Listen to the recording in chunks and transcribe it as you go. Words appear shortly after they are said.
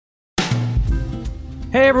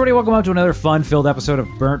Hey everybody, welcome out to another fun-filled episode of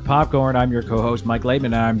Burnt Popcorn. I'm your co-host, Mike Laidman,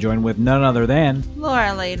 and I'm joined with none other than... Laura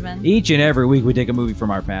Laidman. Each and every week we take a movie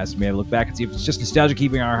from our past and we have a look back and see if it's just nostalgia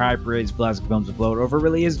keeping our high-praise classic films afloat, or if it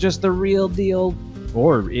really is just the real deal,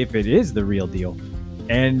 or if it is the real deal,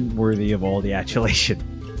 and worthy of all the adulation.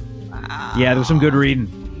 Wow. Yeah, there was some good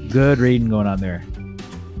reading. Good reading going on there.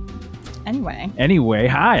 Anyway,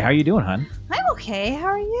 hi, how you doing, hon? I'm okay, how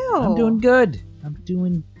are you? I'm doing good.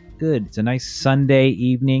 Good. It's a nice Sunday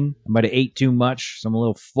evening. I might have ate too much, so I'm a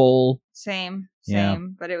little full. Same. Yeah.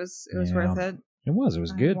 But it was worth it. It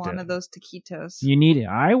was good. One of those taquitos. You need it.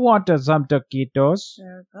 I want some taquitos.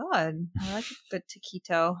 They're good. I like a good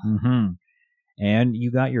taquito. Mm-hmm. And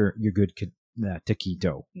you got your good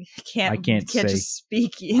taquito. I can't just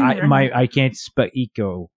speak. I can't speak.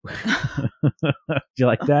 Do you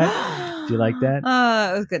like that? Do you like that?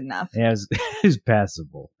 It was good enough. Yeah, it was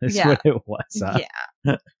passable. That's what it was. Huh?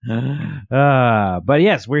 Yeah. But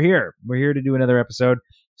yes, we're here. We're here to do another episode.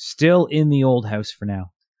 Still in the old house for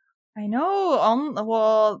now. I know.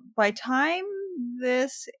 Well, by time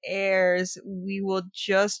this airs, we will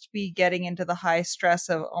just be getting into the high stress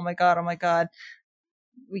of, oh my God.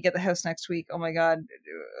 We get the house next week. Oh my God.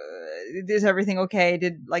 Is everything okay?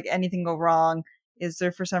 Did anything go wrong? Is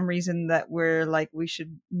there for some reason that we're we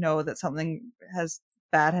should know that something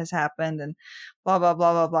bad has happened and blah, blah,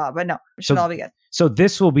 blah, blah, blah. But no, it should all be good. So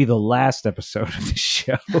this will be the last episode of the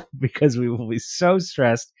show because we will be so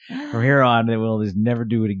stressed from here on that we'll just never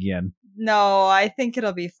do it again. No, I think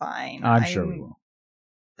it'll be fine. I'm sure we will.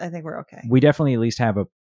 I think we're okay. We definitely at least have a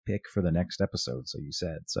pick for the next episode, so you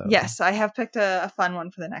said. So yes, I have picked a fun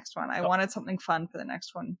one for the next one. I wanted something fun for the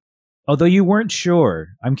next one. Although you weren't sure,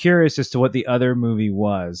 I'm curious as to what the other movie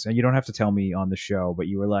was. And you don't have to tell me on the show, but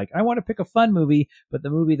you were like, I want to pick a fun movie, but the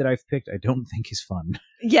movie that I've picked I don't think is fun.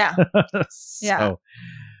 Yeah. So,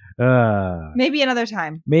 maybe another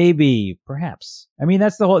time. Maybe, perhaps. I mean,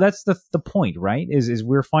 that's the point, right? Is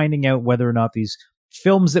we're finding out whether or not these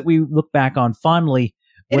films that we look back on fondly,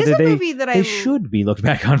 whether they should be looked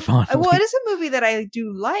back on fondly. Well, it is a movie that I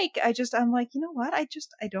do like. I'm like, you know what? I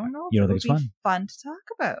don't know if you don't it think would it's be fun to talk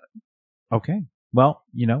about. Okay. Well,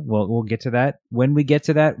 we'll get to that when we get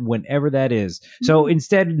to that, whenever that is. So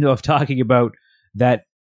instead of talking about that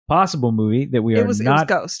possible movie that it was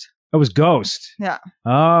Ghost. It was Ghost. Yeah.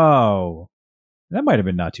 Oh, that might have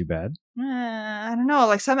been not too bad. I don't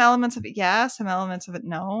know. Some elements of it, yeah. Some elements of it,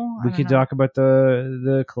 no. We could talk about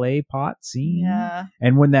the clay pot scene. Yeah.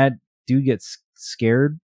 And when that dude gets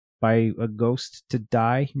scared by a ghost to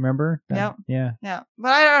die, remember? Yeah. Yeah.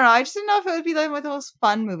 But I don't know. I just didn't know if it would be the most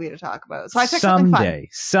fun movie to talk about. So I picked something fun.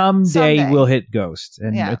 Someday we'll hit Ghost.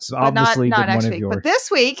 And it's obviously not been next one week, of yours. But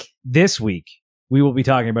this week, we will be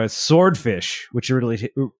talking about Swordfish, which originally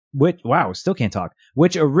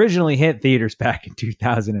hit theaters back in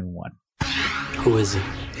 2001. Who is he?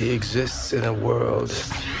 He exists in a world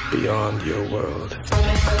beyond your world.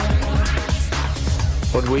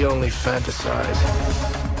 What we only fantasize,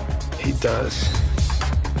 he does.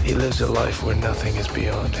 He lives a life where nothing is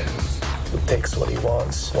beyond him. He takes what he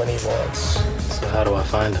wants, when he wants. So how do I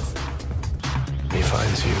find him? He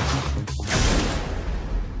finds you.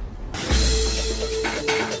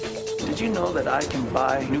 Did you know that I can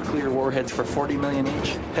buy nuclear warheads for $40 million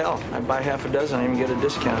each? Hell, I buy half a dozen and even get a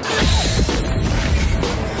discount.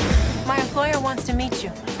 My employer wants to meet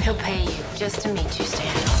you. He'll pay you just to meet you,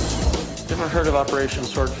 Stan. Ever heard of Operation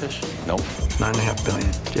Swordfish? Nope. $9.5 billion.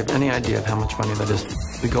 Do you have any idea of how much money that is?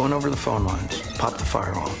 We go in over the phone lines, pop the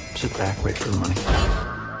firewall, sit back, wait for the money.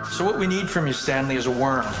 So what we need from you, Stanley, is a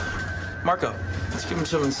worm. Marco, let's give him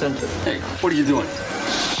some incentive. Hey, what are you doing?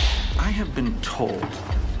 I have been told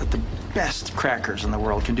that the best crackers in the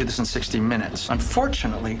world can do this in 60 minutes.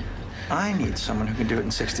 Unfortunately, I need someone who can do it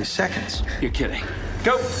in 60 seconds. You're kidding.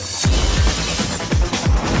 Go!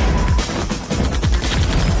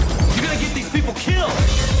 You're gonna get these people killed!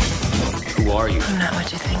 Who are you? I'm not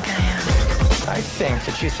what you think I am. I think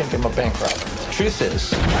that you think I'm a bank robber. The truth is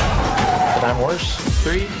that I'm worse.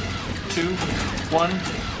 3, 2, 1.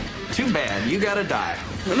 Too bad. You gotta die.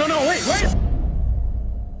 No, wait!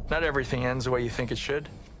 Not everything ends the way you think it should.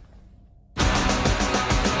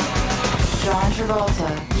 John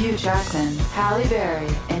Travolta, Hugh Jackman, Halle Berry,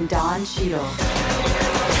 and Don Cheadle.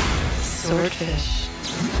 Swordfish.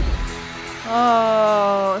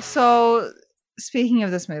 Oh, so speaking of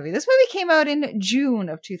this movie came out in June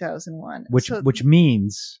of 2001. Which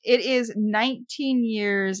means it is 19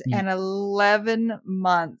 years and 11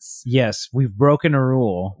 months. Yes, we've broken a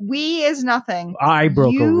rule. We is nothing. I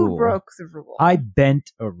broke a rule. You broke the rule. I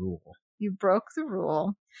bent a rule. You broke the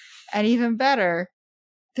rule. And even better,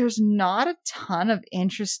 there's not a ton of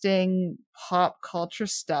interesting pop culture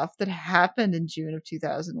stuff that happened in June of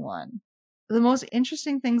 2001. The most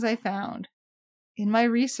interesting things I found in my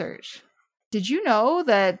research. Did you know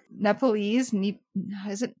that Nepalese,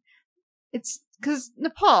 it's because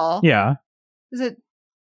Nepal. Yeah. Is it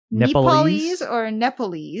Nepalese? Nepalese or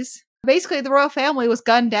Nepalese? Basically, the royal family was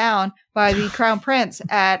gunned down by the crown prince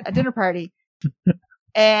at a dinner party.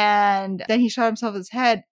 And then he shot himself in his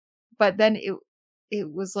head. But then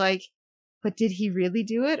it was like, but did he really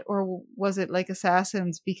do it? Or was it like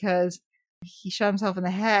assassins? Because he shot himself in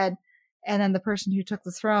the head. And then the person who took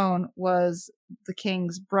the throne was the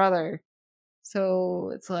king's brother.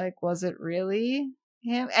 So it's like, was it really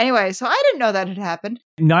him? Anyway, so I didn't know that had happened.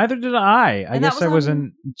 Neither did I. I guess I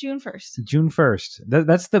wasn't. June 1st. June 1st.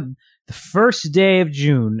 That's the first day of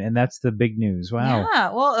June, and that's the big news. Wow.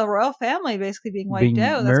 Yeah, well, a royal family basically being wiped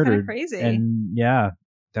out. That's kind of crazy. And yeah,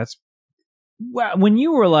 that's. Well, when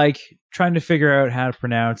you were like trying to figure out how to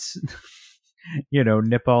pronounce,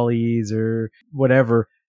 Nepalese or whatever,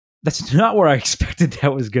 that's not where I expected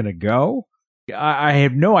that was going to go. I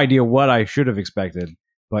have no idea what I should have expected,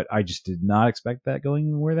 but I just did not expect that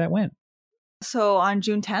going where that went. So on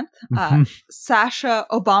June 10th, Sasha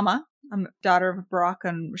Obama, daughter of Barack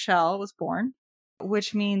and Rochelle, was born,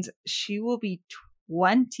 which means she will be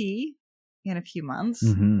 20 in a few months,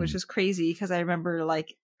 which is crazy because I remember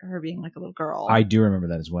like her being like a little girl. I do remember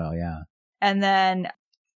that as well, yeah. And then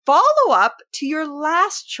follow up to your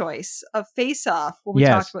last choice of Face Off when we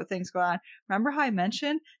talked about things going on. Remember how I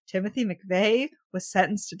mentioned Timothy McVeigh was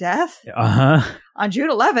sentenced to death? On June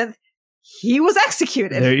 11th, he was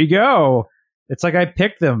executed. There you go. It's like I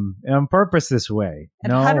picked them on purpose this way.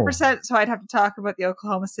 And 100%, so I'd have to talk about the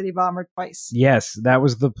Oklahoma City bomber twice. Yes, that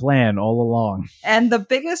was the plan all along. And the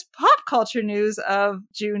biggest pop culture news of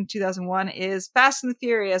June 2001 is Fast and the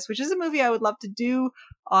Furious, which is a movie I would love to do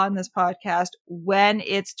on this podcast when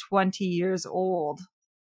it's 20 years old.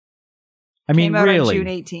 I mean, Came out really? on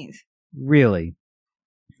June 18th. Really?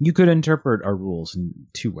 You could interpret our rules in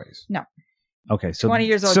two ways. No. Okay, so 20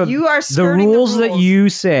 years old. So you are skirting the rules that you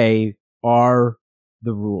say are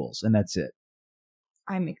the rules, and that's it.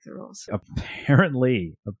 I make the rules.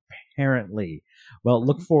 Apparently. Well,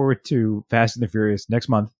 look forward to Fast and the Furious next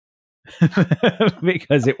month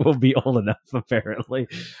because it will be old enough, apparently.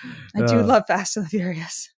 I do love Fast and the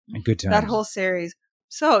Furious. Good times. That whole series.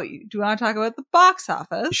 So, do you want to talk about the box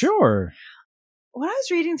office? Sure. When I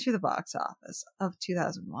was reading through the box office of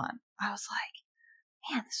 2001, I was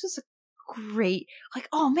like, man, this was a great, like,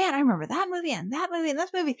 oh man, I remember that movie and that movie and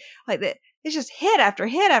this movie. Like, it's just hit after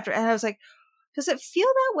hit after. And I was like, does it feel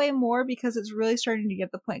that way more because it's really starting to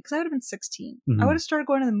get the point? Because I would have been 16. I would have started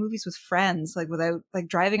going to the movies with friends, like without, like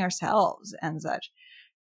driving ourselves and such.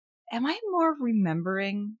 Am I more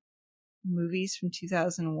remembering movies from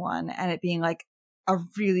 2001 and it being like a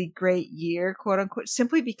really great year, quote unquote,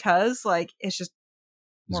 simply because like it's just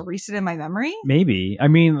more recent in my memory? Maybe. I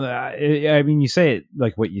mean, you say it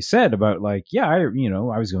like what you said about like, yeah, I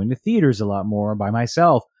was going to theaters a lot more by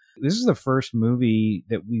myself. This is the first movie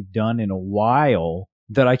that we've done in a while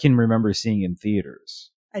that I can remember seeing in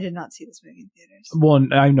theaters. I did not see this movie in theaters. Well,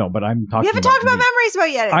 I know, but I'm talking. We haven't talked about memories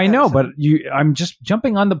about yet. I know, but I'm just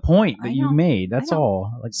jumping on the point that you made. That's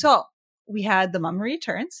all. Like, so we had The Mummy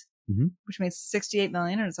Returns, which made $68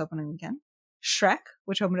 million in its opening weekend. Shrek,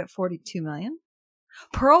 which opened at $42 million.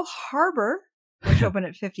 Pearl Harbor, which opened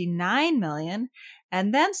at $59 million.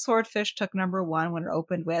 And then Swordfish took number one when it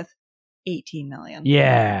opened with $18 million.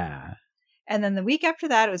 Yeah. And then the week after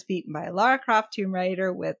that, it was beaten by Lara Croft Tomb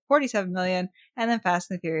Raider with $47 million. And then Fast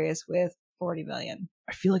and the Furious with $40 million.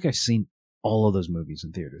 I feel like I've seen all of those movies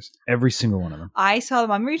in theaters. Every single one of them. I saw The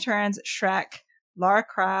Mummy Returns, Shrek, Lara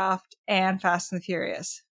Croft, and Fast and the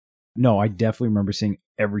Furious. No, I definitely remember seeing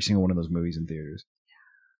every single one of those movies in theaters.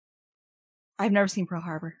 I've never seen Pearl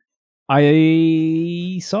Harbor.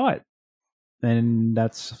 I saw it. And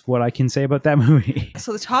that's what I can say about that movie.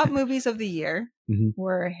 So the top movies of the year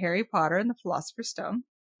were Harry Potter and the Philosopher's Stone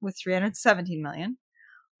with $317 million.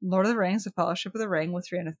 Lord of the Rings, The Fellowship of the Ring with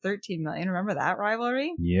 $313 million. Remember that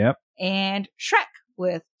rivalry? Yep. And Shrek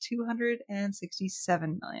with $267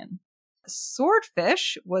 million.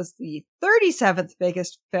 Swordfish was the 37th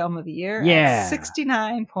biggest film of the year at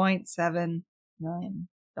 $69.7 million.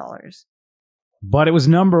 But it was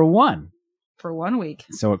number one. For 1 week.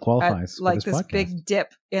 So it qualifies. Like this podcast. big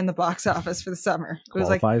dip in the box office for the summer. It was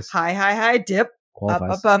Qualifies. like high, dip.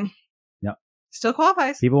 Qualifies. Up. Yep. Still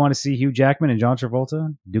qualifies. People want to see Hugh Jackman and John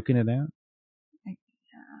Travolta duking it out.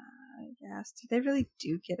 Yes. Did they really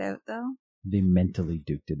duke it out though? They mentally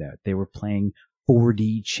duked it out. They were playing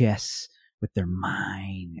 4D chess with their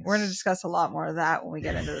minds. We're going to discuss a lot more of that when we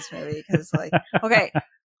get into this movie. Because, like, okay,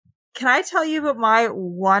 can I tell you about my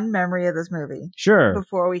one memory of this movie? Sure.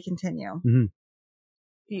 Before we continue. Mm-hmm.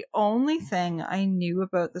 The only thing I knew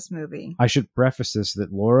about this movie. I should preface this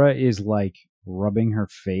that Laura is like rubbing her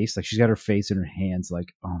face. Like she's got her face in her hands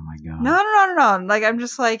like, oh my God. No. Like, I'm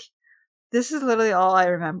just like, this is literally all I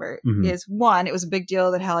remember. Is one, it was a big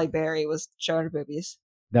deal that Halle Berry was showing her boobies.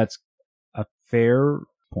 That's a fair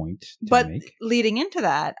point to make. Leading into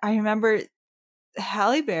that, I remember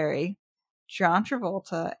Halle Berry, John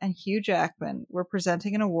Travolta, and Hugh Jackman were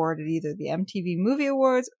presenting an award at either the MTV Movie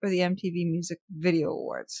Awards or the MTV Music Video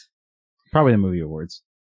Awards. Probably the Movie Awards.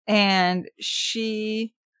 And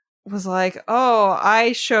she was like, oh,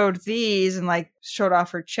 I showed these, and like showed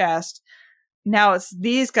off her chest. Now it's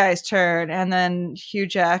these guys' turn. And then Hugh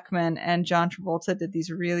Jackman and John Travolta did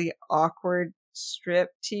these really awkward strip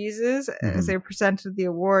teases as they presented the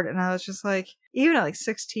award. And I was just like, even at like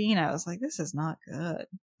 16, I was like, this is not good.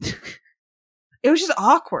 It was just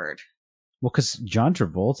awkward. Well, because John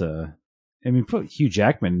Travolta, I mean, put Hugh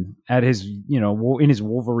Jackman at his, in his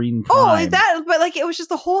Wolverine prime. But like, it was just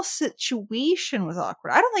the whole situation was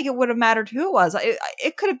awkward. I don't think it would have mattered who it was.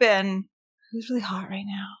 It could have been, who's really hot right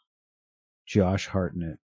now? Josh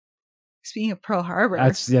Hartnett. Speaking of Pearl Harbor.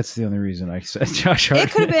 That's the only reason I said Josh Hartnett.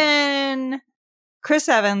 It could have been Chris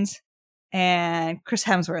Evans and Chris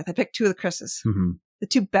Hemsworth. I picked two of the Chris's. The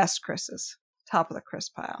two best Chris's. Top of the Chris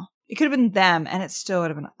pile. It could have been them, and it still would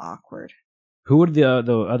have been awkward. Who would the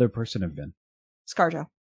other person have been? ScarJo.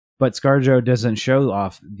 But ScarJo doesn't show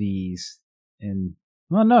off these in...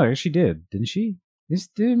 Well, no, she did. Didn't she? Is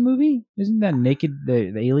the movie? Isn't that Naked,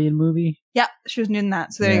 the Alien movie? Yeah, she was in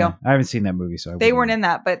that. So there you go. I haven't seen that movie, so they weren't in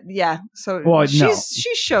that, but yeah. So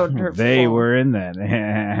she showed her. They were in that.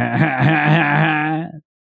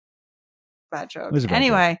 Bad joke.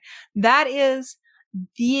 Anyway, that is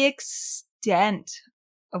the extent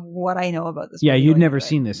of what I know about this movie. Yeah, you'd never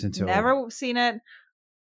seen this until... Never seen it.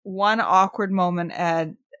 One awkward moment at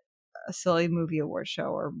a silly movie award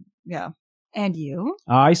show, or yeah. And you?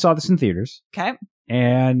 I saw this in theaters. Okay.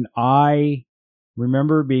 And I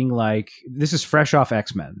remember being like, this is fresh off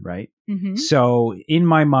X-Men, right? So in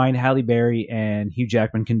my mind, Halle Berry and Hugh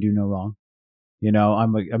Jackman can do no wrong.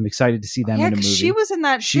 I'm excited to see them in a movie. She was in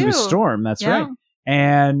that too. She was Storm, that's right.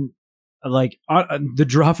 And like the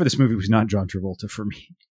draw for this movie was not John Travolta for me.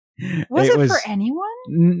 Was it for anyone?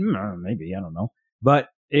 Maybe, I don't know. But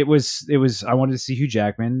it was I wanted to see Hugh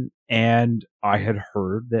Jackman, and I had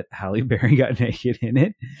heard that Halle Berry got naked in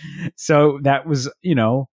it. So that was,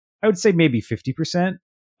 I would say maybe 50%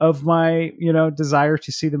 of my, desire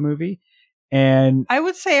to see the movie. And I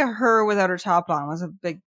would say her without her top on was a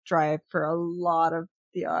big drive for a lot of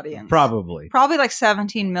the audience. Probably like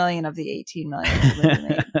 17 million of the 18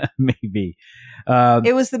 million. Maybe.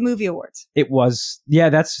 It was the movie awards. It was. Yeah,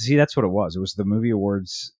 that's what it was. It was the movie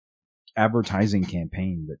awards advertising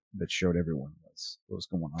campaign that showed everyone what was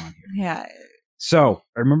going on here. Yeah. So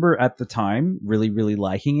I remember at the time really, really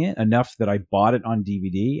liking it enough that I bought it on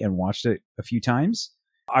DVD and watched it a few times.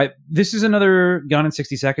 This is another Gone in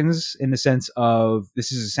 60 Seconds in the sense of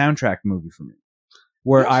this is a soundtrack movie for me,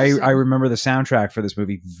 where I remember the soundtrack for this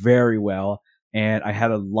movie very well. And I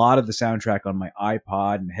had a lot of the soundtrack on my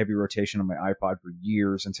iPod and heavy rotation on my iPod for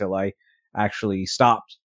years until I actually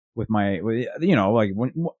stopped with my, like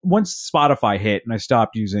once Spotify hit and I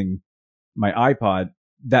stopped using my iPod,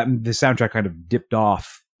 that the soundtrack kind of dipped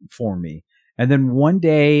off for me. And then one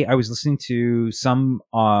day I was listening to some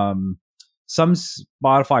Spotify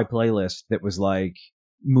playlist that was like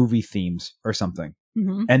movie themes or something.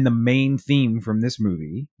 And the main theme from this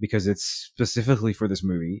movie, because it's specifically for this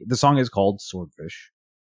movie, the song is called Swordfish.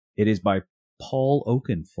 It is by Paul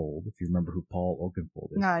Oakenfold, if you remember who Paul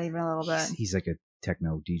Oakenfold is. Not even a little bit. He's like a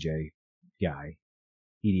techno DJ guy,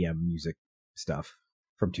 EDM music stuff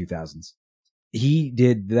from 2000s. He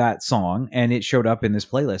did that song and it showed up in this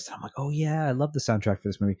playlist. I'm like, oh yeah, I love the soundtrack for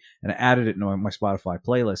this movie. And I added it to my Spotify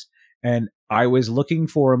playlist. And I was looking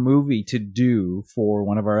for a movie to do for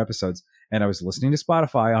one of our episodes. And I was listening to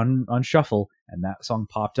Spotify on shuffle, and that song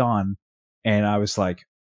popped on, and I was like,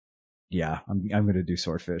 "Yeah, I'm going to do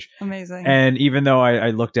Swordfish." Amazing. And even though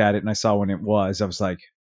I looked at it and I saw when it was, I was like,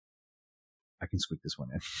 "I can squeak this one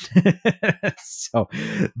in." So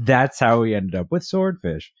that's how we ended up with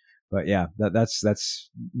Swordfish. But yeah, that's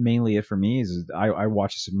mainly it for me. Is I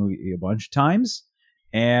watched this movie a bunch of times,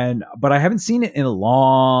 but I haven't seen it in a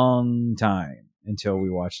long time until we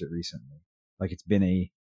watched it recently. Like it's been a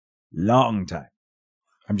long time.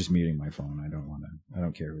 I'm just muting my phone. I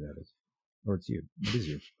don't care who that is. Or it's you. It is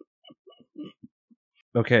you.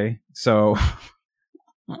 Okay, so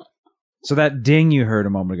So that ding you heard a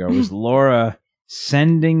moment ago was Laura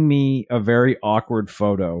sending me a very awkward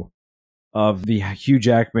photo of the Hugh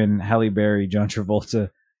Jackman, Halle Berry, John Travolta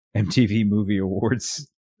MTV Movie Awards.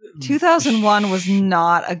 2001 was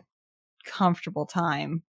not a comfortable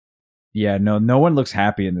time. Yeah, no one looks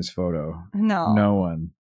happy in this photo. No. No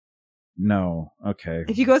one. No. Okay.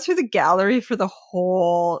 If you go through the gallery for the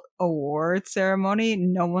whole award ceremony,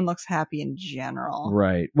 no one looks happy in general.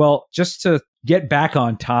 Right. Well, just to get back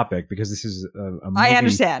on topic, because this is a movie, I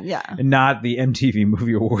understand, yeah. and not the MTV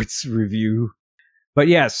Movie Awards review. But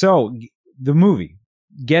yeah, so the movie,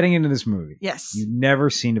 getting into this movie. Yes. You've never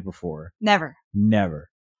seen it before. Never.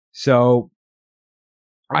 So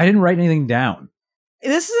I didn't write anything down.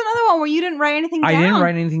 This is another one where you didn't write anything down. I didn't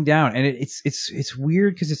write anything down. And it's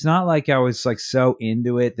weird because it's not like I was like so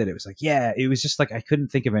into it that it was like, yeah, it was just like I couldn't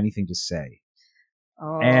think of anything to say.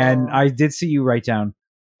 Oh. And I did see you write down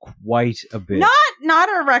quite a bit. Not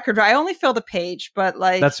a record. I only filled a page, but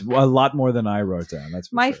like that's a lot more than I wrote down. That's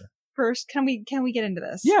for my sure. first. Can we get into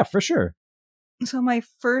this? Yeah, for sure. So my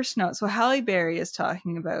first note. So Halle Berry is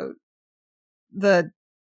talking about the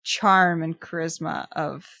charm and charisma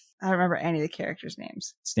of, I don't remember any of the characters'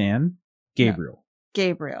 names. Stan, Gabriel, No.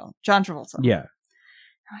 Gabriel, John Travolta. Yeah.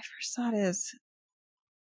 My first thought is,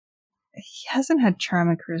 he hasn't had charm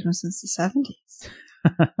and charisma since the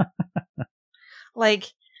 70s. Like,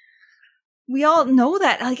 we all know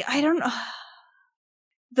that. Like, I don't know.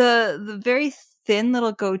 The very thin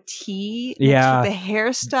little goatee. Yeah. The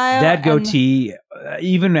hairstyle. That goatee,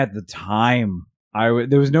 even at the time,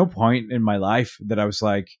 there was no point in my life that I was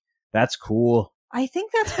like, that's cool. I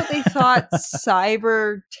think that's what they thought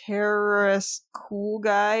cyber terrorist cool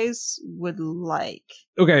guys would like.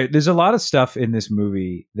 Okay, there's a lot of stuff in this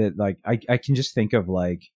movie that like I can just think of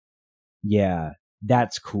like, yeah,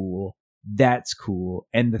 that's cool. That's cool.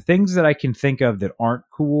 And the things that I can think of that aren't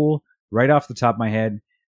cool right off the top of my head,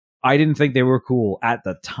 I didn't think they were cool at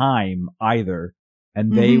the time either.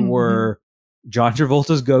 And they were John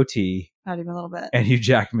Travolta's goatee. Not even a little bit. And Hugh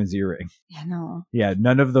Jackman's earring. Yeah, no. Yeah,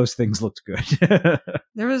 none of those things looked good.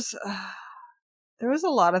 There was a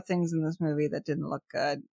lot of things in this movie that didn't look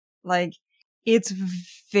good. Like, it's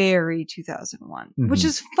very 2001, which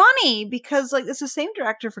is funny because like it's the same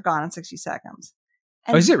director for Gone in 60 Seconds.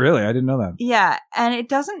 And, oh, is it really? I didn't know that. Yeah, and it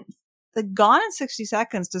doesn't. The Gone in 60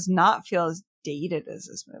 Seconds does not feel as dated as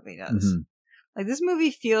this movie does. Mm-hmm. Like this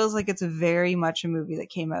movie feels like it's very much a movie that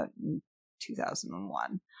came out in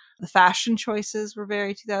 2001. The fashion choices were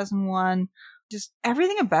very 2001. Just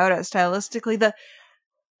everything about it stylistically.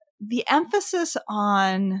 The emphasis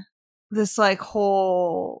on this like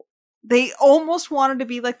whole, they almost wanted to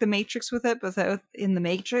be like the Matrix with it, but without in the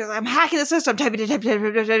Matrix, I'm hacking the system, typing,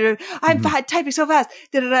 I'm typing so fast,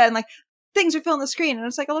 and like things are filling the screen, and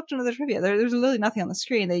it's like I looked into the trivia. There's literally nothing on the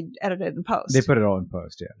screen. They edited it in post. They put it all in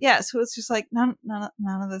post, yeah. Yeah, so it's just like none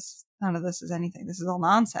of this is anything. This is all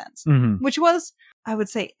nonsense, Mm-hmm. which was, I would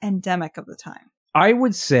say, endemic of the time. I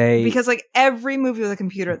would say Because like every movie with a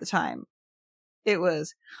computer at the time, it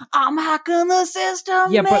was, I'm hacking the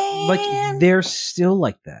system, yeah, man. but like they're still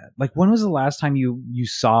like that. Like when was the last time you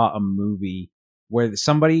saw a movie where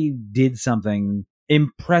somebody did something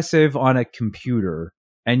impressive on a computer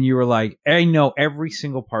and you were like, I know every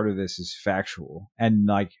single part of this is factual and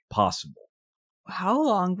like possible? How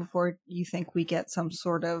long before you think we get some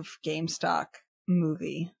sort of GameStop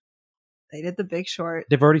movie? They did The Big Short.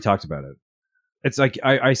 They've already talked about it. It's like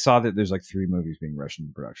I saw that there's like 3 movies being rushed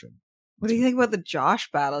into production. What do you think about the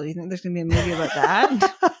Josh battle? Do you think there's going to be a movie about that?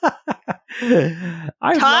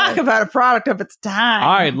 Talk about a product of its time.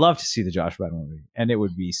 I'd love to see the Josh battle movie, and it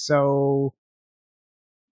would be so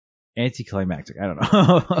anticlimactic. I don't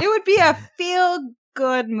know. It would be a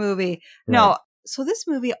feel-good movie. Right. No, so this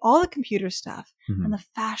movie, all the computer stuff and the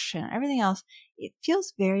fashion, everything else, it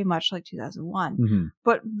feels very much like 2001. Mm-hmm.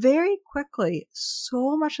 But very quickly,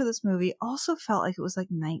 so much of this movie also felt like it was like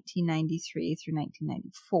 1993 through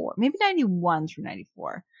 1994, maybe 91 through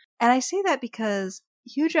 94. And I say that because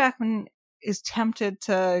Hugh Jackman is tempted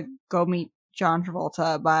to go meet John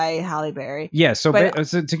Travolta by Halle Berry. Yeah, so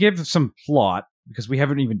to give some plot, because we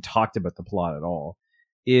haven't even talked about the plot at all,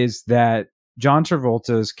 is that John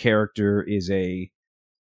Travolta's character is a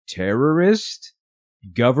terrorist,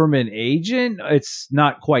 government agent. It's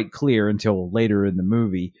not quite clear until later in the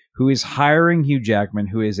movie, who is hiring Hugh Jackman,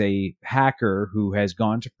 who is a hacker who has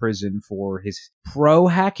gone to prison for his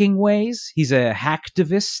pro-hacking ways. He's a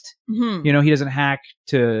hacktivist. Mm-hmm. You know, he doesn't hack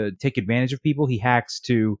to take advantage of people. He hacks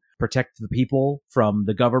to protect the people from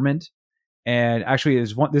the government. And actually,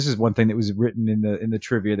 this is one thing that was written in the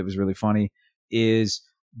trivia that was really funny, is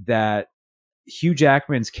that Hugh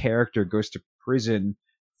Jackman's character goes to prison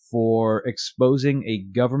for exposing a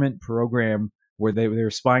government program where they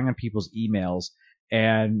were spying on people's emails.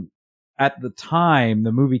 And at the time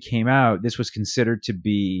the movie came out, this was considered to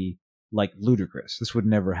be like ludicrous. This would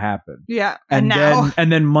never happen. Yeah. And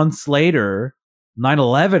then months later,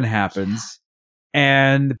 9/11 happens.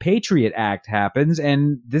 And the Patriot Act happens,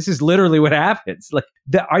 and this is literally what happens. Like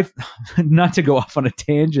not to go off on a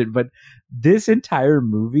tangent, but this entire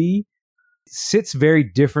movie sits very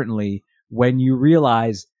differently when you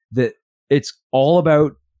realize that it's all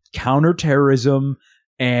about counterterrorism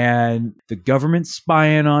and the government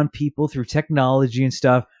spying on people through technology and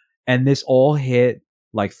stuff. And this all hit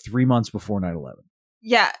like 3 months before 9/11.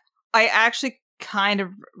 Yeah, I actually kind of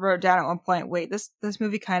wrote down at one point, wait, this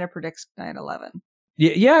movie kind of predicts 9/11.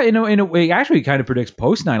 Yeah, in a way, actually kind of predicts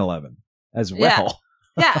post 9/11 as well.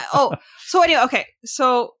 Yeah. Oh, so anyway, okay.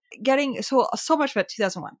 So so much about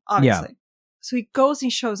 2001, obviously. Yeah. So he goes and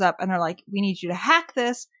he shows up, and they're like, "We need you to hack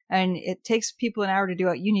this, and it takes people an hour to do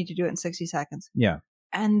it. You need to do it in 60 seconds." Yeah.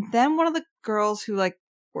 And then one of the girls who like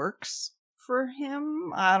works for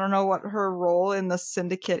him, I don't know what her role in the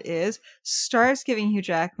syndicate is, starts giving Hugh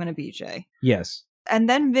Jackman a BJ. Yes. And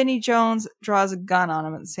then Vinnie Jones draws a gun on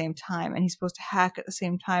him at the same time, and he's supposed to hack at the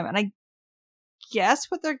same time. And I guess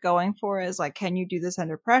what they're going for is like, can you do this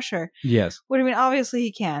under pressure? Yes. What I mean, obviously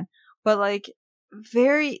he can, but like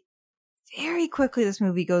very, very quickly this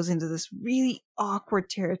movie goes into this really awkward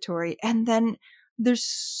territory. And then there's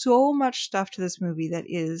so much stuff to this movie that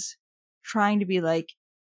is trying to be like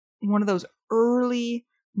one of those early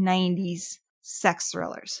 90s sex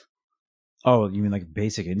thrillers. Oh, you mean like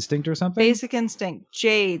Basic Instinct or something? Basic Instinct,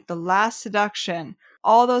 Jade, The Last Seduction,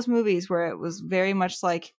 all those movies where it was very much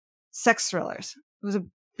like sex thrillers. It was a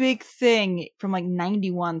big thing from like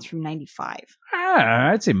 91 through 95.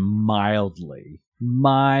 I'd say mildly.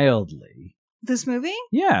 This movie?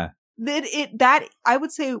 Yeah. That I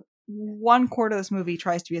would say 1/4 of this movie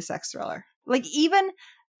tries to be a sex thriller. Like even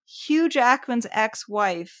Hugh Jackman's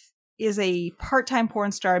ex-wife is a part-time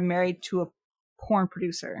porn star married to a porn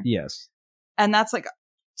producer. Yes. And that's like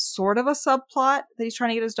sort of a subplot that he's trying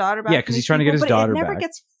to get his daughter back. Yeah, because he's trying to get his daughter back. It never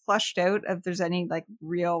gets flushed out if there's any like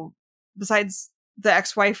real, besides the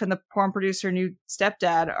ex-wife and the porn producer new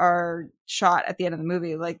stepdad are shot at the end of the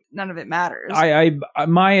movie. Like none of it matters.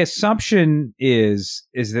 My assumption is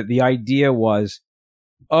that the idea was,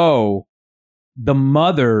 oh, the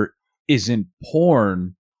mother isn't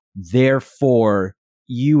porn, therefore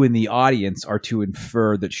you in the audience are to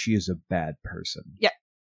infer that she is a bad person. Yeah.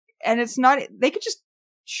 And it's not, they could just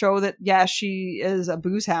show that, yeah, she is a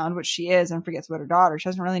booze hound, which she is, and forgets about her daughter. She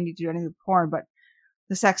doesn't really need to do anything with porn, but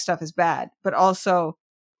the sex stuff is bad. But also,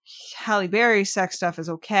 Halle Berry's sex stuff is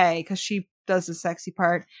okay, because she does the sexy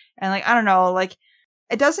part. And like, I don't know, like,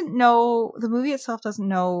 it doesn't know, the movie itself doesn't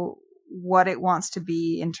know what it wants to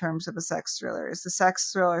be in terms of a sex thriller. Is the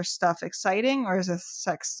sex thriller stuff exciting, or is the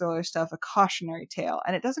sex thriller stuff a cautionary tale?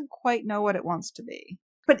 And it doesn't quite know what it wants to be.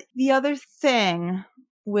 But the other thing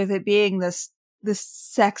with it being the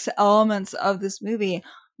sex elements of this movie,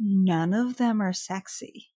 none of them are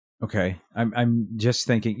sexy. Okay, I'm just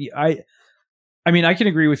thinking. I mean, I can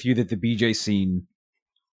agree with you that the BJ scene,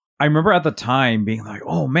 I remember at the time being like,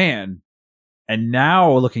 oh man, and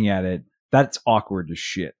now looking at it, that's awkward as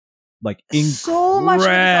shit. Like so much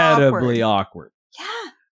incredibly awkward. Yeah.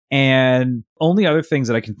 And only other things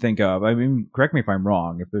that I can think of, I mean, correct me if I'm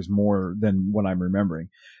wrong, if there's more than what I'm remembering.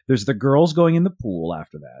 There's the girls going in the pool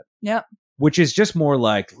after that. Yep. Which is just more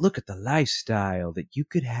like, look at the lifestyle that you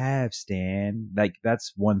could have, Stan. Like,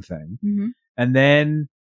 that's one thing. Mm-hmm. And then,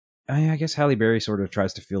 I guess Halle Berry sort of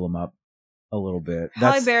tries to feel him up a little bit.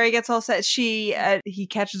 Halle Berry gets all set. He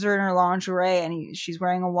catches her in her lingerie, and she's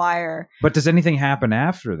wearing a wire. But does anything happen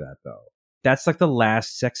after that, though? That's like the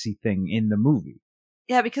last sexy thing in the movie.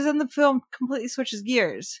 Yeah, because then the film completely switches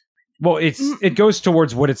gears. Well, it goes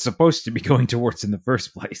towards what it's supposed to be going towards in the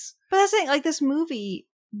first place. But that's the thing, like, this movie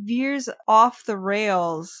veers off the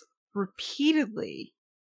rails repeatedly,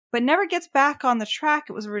 but never gets back on the track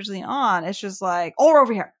it was originally on. It's just like, oh,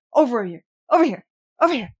 over here, over here, over here,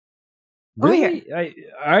 over here. Really?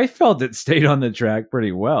 I felt it stayed on the track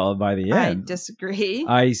pretty well by the end. I disagree.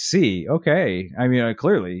 I see. Okay. I mean,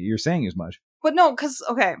 clearly you're saying as much. But no, because,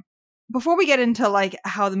 okay, before we get into like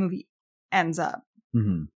how the movie ends up,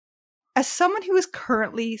 mm-hmm. As someone who is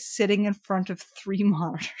currently sitting in front of 3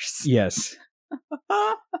 monitors. Yes.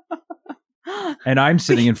 And I'm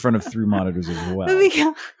sitting in front of 3 monitors as well. These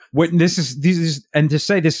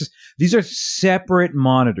are separate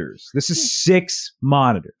monitors. This is 6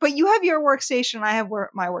 monitors. But you have your workstation, I have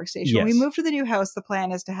my workstation. Yes. When we move to the new house, the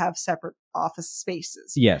plan is to have separate office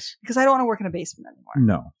spaces. Yes. Because I don't want to work in a basement anymore.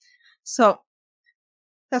 No. So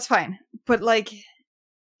That's fine. But like,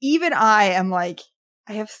 even I am like,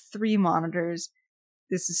 I have 3 monitors.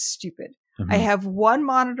 This is stupid. I have 1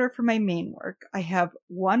 monitor for my main work. I have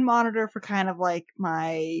 1 monitor for kind of like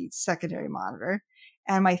my secondary monitor.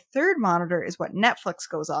 And my 3rd monitor is what Netflix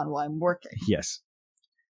goes on while I'm working. Yes.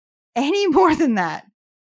 Any more than that,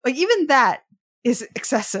 like even that is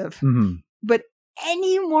excessive. But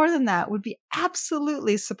any more than that would be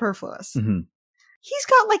absolutely superfluous. He's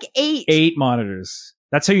got like 8. 8 monitors.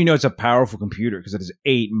 That's how you know it's a powerful computer, because it has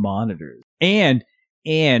 8 monitors. And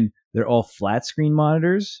they're all flat screen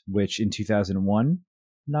monitors, which in 2001,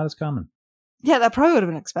 not as common. Yeah, that probably would have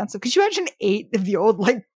been expensive. Could you imagine 8 of the old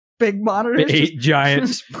like big monitors? 8 giant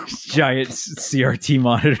CRT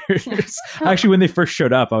monitors. Actually, when they first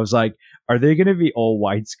showed up, I was like, are they going to be all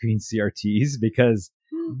widescreen CRTs? Because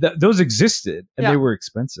those existed and they were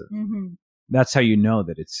expensive. That's how you know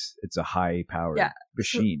that it's a high powered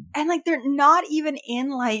machine. So, and like they're not even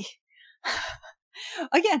in like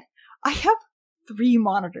again, I have 3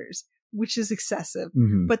 monitors, which is excessive,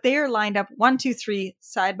 but they are lined up 1, 2, 3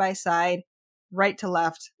 side by side, right to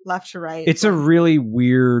left, left to right. It's a really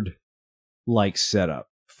weird like setup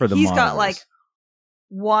for the monitors. He's got like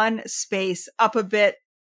 1 space up a bit,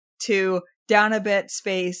 2 down a bit,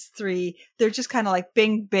 space 3. They're just kind of like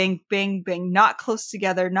bing, bing, bing, bing, not close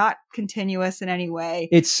together, not continuous in any way.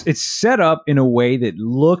 It's set up in a way that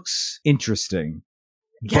looks interesting,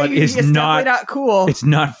 but it's not cool. It's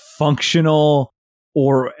not functional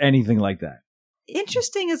or anything like that.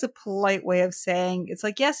 Interesting is a polite way of saying it's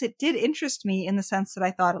like, yes, it did interest me in the sense that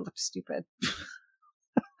I thought it looked stupid.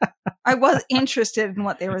 I was interested in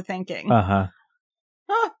what they were thinking.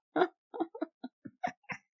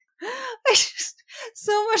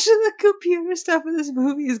 So much of the computer stuff in this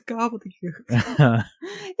movie is gobbledygook.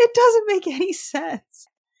 It doesn't make any sense.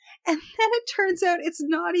 And then it turns out it's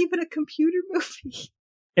not even a computer movie.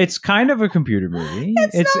 It's kind of a computer movie.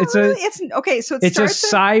 It's a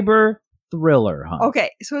cyber thriller, huh?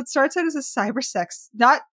 Okay, so it starts out as a cyber sex,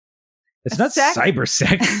 not cyber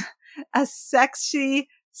sex. A sexy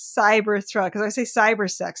cyber thriller. Because I say cyber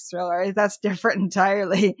sex thriller, that's different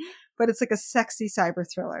entirely. But it's like a sexy cyber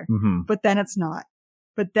thriller. But then it's not.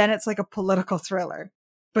 But then it's like a political thriller.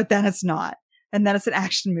 But then it's not. And then it's an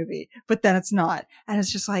action movie. But then it's not. And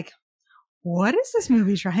it's just like, what is this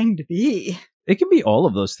movie trying to be? It can be all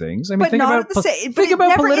of those things. I mean, think about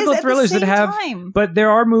political thrillers that have, but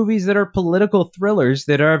there are movies that are political thrillers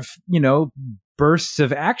that have, bursts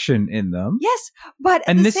of action in them. Yes, but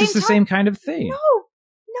this is the same kind of thing. No,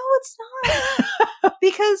 it's not.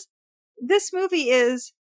 Because this movie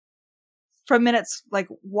is from minutes like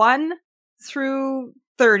 1 through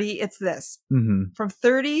 30, it's this. From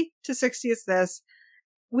 30 to 60, it's this.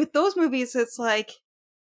 With those movies, it's like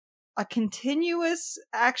a continuous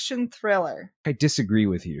action thriller. I disagree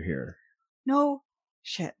with you here. No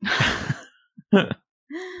shit.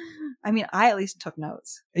 I mean, I at least took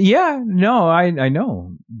notes. Yeah, no, I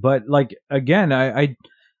know. But like, again, I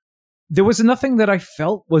there was nothing that I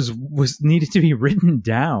felt was needed to be written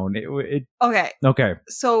down. Okay.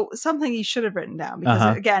 So something you should have written down,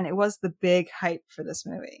 because again, it was the big hype for this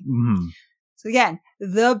movie. So again,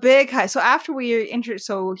 the big hype. So after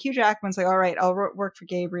so Hugh Jackman's like, all right, I'll work for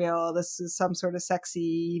Gabriel. This is some sort of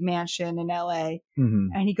sexy mansion in LA.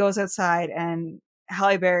 And he goes outside and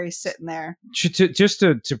Halle Berry's sitting there. Just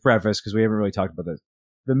to preface, because we haven't really talked about this,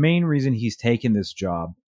 the main reason he's taken this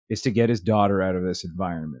job is to get his daughter out of this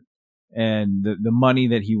environment. And the money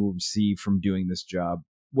that he will receive from doing this job,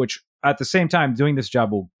 which at the same time, doing this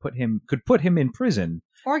job could put him in prison.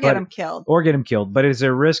 Or get him killed. But it's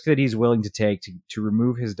a risk that he's willing to take to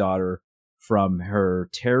remove his daughter from her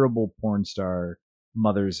terrible porn star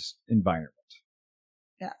mother's environment.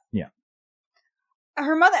 Yeah.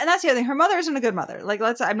 Her mother, and that's the other thing, her mother isn't a good mother. Like,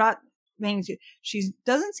 I'm not meaning to. She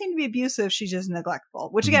doesn't seem to be abusive. She's just neglectful,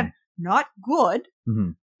 which again, not good,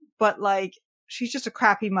 but like, she's just a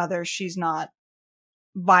crappy mother. She's not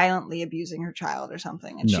violently abusing her child or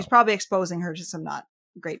something. And she's probably exposing her to some not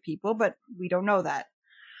great people, but we don't know that.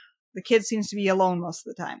 The kid seems to be alone most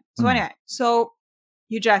of the time. So anyway,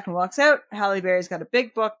 Hugh Jackman walks out. Halle Berry's got a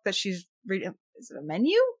big book that she's reading. Is it a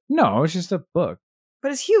menu? No, it's just a book.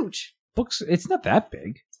 But it's huge. Books, it's not that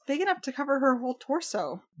big. It's big enough to cover her whole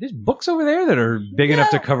torso. There's books over there that are big enough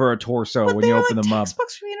to cover a torso when you open them up.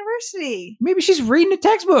 Textbooks from university. Maybe she's reading a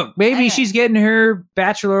textbook. Maybe she's getting her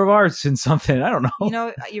Bachelor of Arts in something. I don't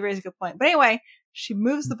know. You raise a good point. But anyway, she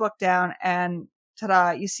moves the book down and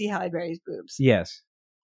ta-da, you see Halle Berry's boobs. Yes.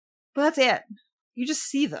 But that's it. You just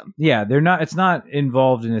see them. Yeah, it's not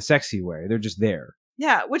involved in a sexy way. They're just there.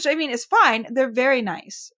 Yeah, which I mean is fine. They're very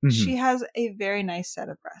nice. She has a very nice set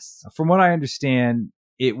of breasts. From what I understand,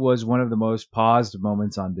 it was one of the most paused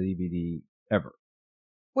moments on DVD ever.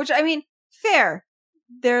 Which, I mean, fair.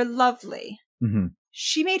 They're lovely. Mm-hmm.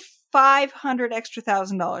 She made $500,000 extra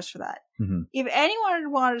for that. Mm-hmm. If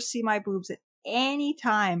anyone wanted to see my boobs at any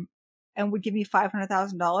time and would give me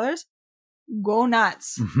 $500,000, go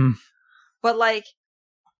nuts. Mm-hmm. But like,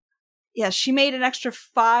 yeah, she made an extra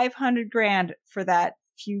 $500,000 for that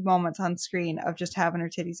few moments on screen of just having her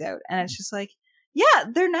titties out. And it's just like, yeah,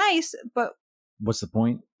 they're nice, but what's the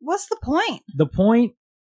point? What's the point? The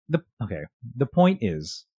point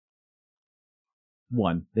is,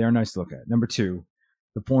 one, they are nice to look at. Number two,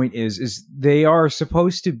 the point is they are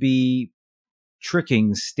supposed to be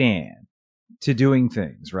tricking Stan to doing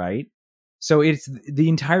things, right? So it's the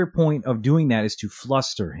entire point of doing that is to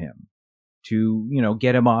fluster him, to,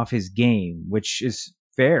 get him off his game, which is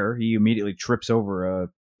fair. He immediately trips over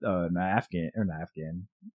an Afghan.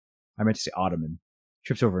 I meant to say Ottoman.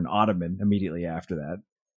 Trips over an Ottoman immediately after that.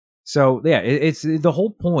 So yeah, it's the whole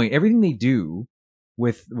point. Everything they do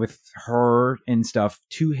with her and stuff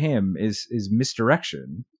to him is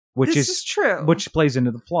misdirection, which is true, which plays into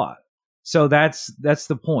the plot. So that's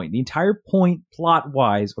the point. The entire point, plot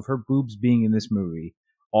wise, of her boobs being in this movie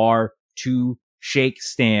are to shake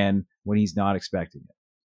Stan when he's not expecting it.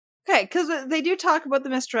 Okay, because they do talk about the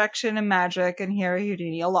misdirection and magic and Harry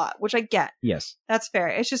Houdini a lot, which I get. Yes, that's fair.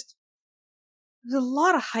 It's just there's a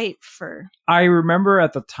lot of hype for. I remember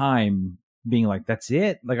at the time being like, "That's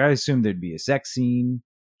it." Like I assumed there'd be a sex scene.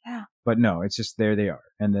 Yeah, but no, it's just there they are,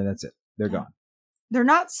 and then that's it. They're gone. They're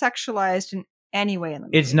not sexualized in any way in the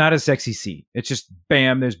movie. It's not a sexy scene. It's just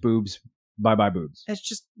bam, there's boobs. Bye bye boobs. It's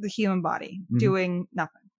just the human body doing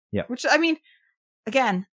nothing. Yeah. Which, I mean,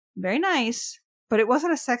 again, very nice, but it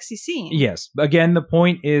wasn't a sexy scene. Yes. Again, the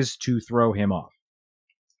point is to throw him off.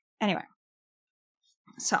 Anyway.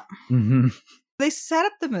 So. Mm-hmm. They set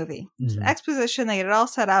up the movie. Exposition, they get it all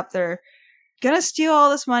set up. They're going to steal all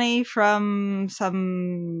this money from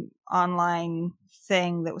some online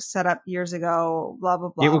thing that was set up years ago, blah, blah,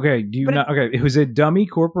 blah. Okay, it was a dummy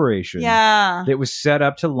corporation. Yeah. That was set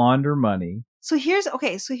up to launder money. So here's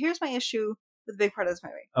my issue with the big part of this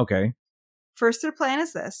movie. Okay. First, their plan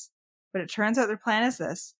is this, but it turns out their plan is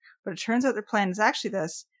this, but it turns out their plan is actually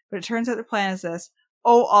this, but it turns out their plan is this.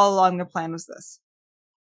 Oh, all along their plan was this.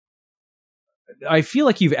 I feel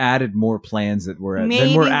like you've added more plans than were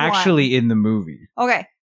actually in the movie. Okay.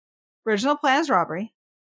 Original plan is robbery.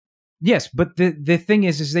 Yes, but the thing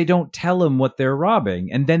is they don't tell him what they're robbing,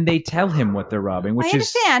 and then they tell him what they're robbing, which I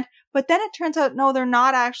understand, but then it turns out, no, they're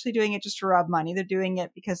not actually doing it just to rob money. They're doing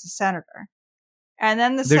it because the senator. And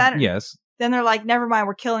then the senator... Yes. Then they're like, never mind,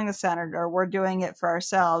 we're killing the senator. We're doing it for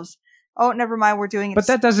ourselves. Oh, never mind, we're doing it... But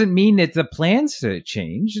that doesn't mean that the plans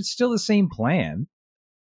change. It's still the same plan.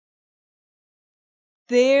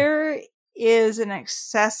 There is an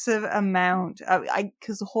excessive amount of...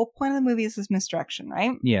 Because the whole point of the movie is this misdirection,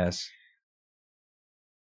 right? Yes.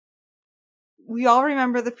 We all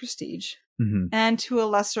remember The Prestige. Mm-hmm. And to a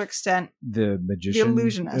lesser extent... The Magician? The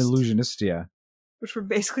Illusionist. Illusionist, yeah. Which were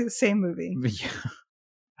basically the same movie. Yeah.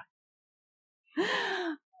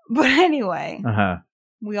 But anyway... Uh-huh.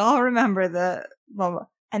 We all remember the... Blah, blah.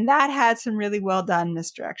 And that had some really well done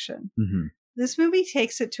misdirection. Mm-hmm. This movie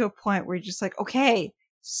takes it to a point where you're just like, okay,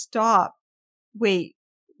 stop. Wait,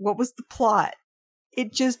 what was the plot?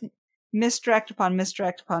 It just misdirect upon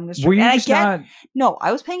misdirect upon misdirect. Were you just not... No,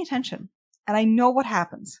 I was paying attention. And I know what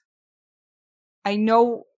happens. I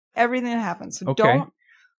know everything that happens. So don't...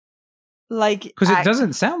 Because it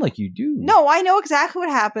doesn't sound like you do. No, I know exactly what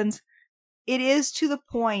happens. It is to the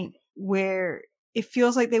point where it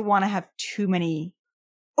feels like they want to have too many...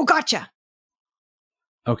 Oh, gotcha!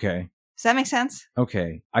 Okay. Does that make sense?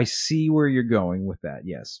 Okay. I see where you're going with that,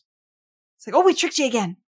 yes. It's like, oh, we tricked you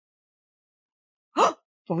again. Oh,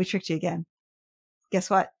 but we tricked you again. Guess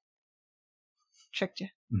what? Tricked you.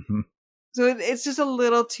 Mm-hmm. So it's just a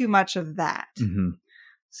little too much of that. Mm-hmm.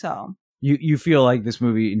 So... You feel like this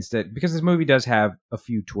movie instead... Because this movie does have a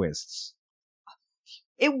few twists.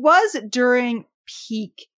 It was during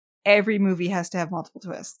peak... Every movie has to have multiple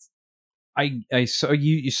twists. So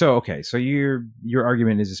your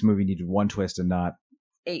argument is this movie needed one twist and not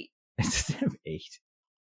 8 instead of 8.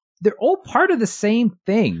 They're all part of the same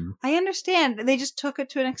thing. I understand. They just took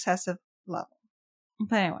it to an excessive level.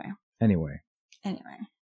 But anyway.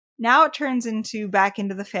 Now it turns back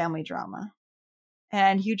into the family drama.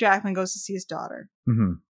 And Hugh Jackman goes to see his daughter.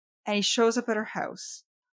 Mm-hmm. And he shows up at her house.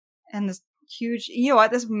 And this huge, you know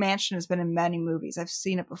what? This mansion has been in many movies. I've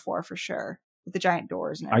seen it before for sure, with the giant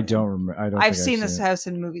doors and everything. I don't remember. I've seen this house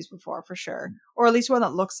in movies before for sure, or at least one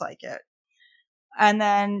that looks like it. And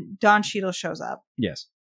then Don Cheadle shows up. Yes,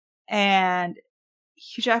 and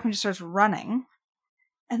Hugh Jackman just starts running.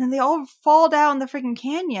 And then they all fall down the freaking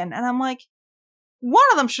canyon. And I'm like, one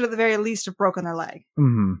of them should at the very least have broken their leg.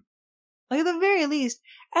 Mm-hmm. Like at the very least.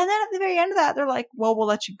 And then at the very end of that, they're like, well, we'll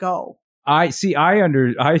let you go. I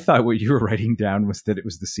thought what you were writing down was that it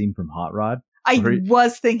was the scene from Hot Rod. I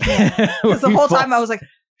was thinking it. Because the whole time I was like,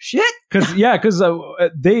 shit. Because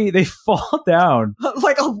they fall down.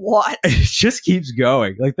 Like a what? It just keeps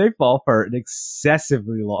going. Like they fall for an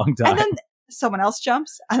excessively long time. And then someone else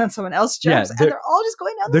jumps, and then someone else jumps, and they're all just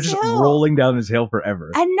going down this hill. They're just rolling down this hill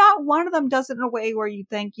forever. And not one of them does it in a way where you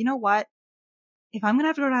think, you know what? If I'm going to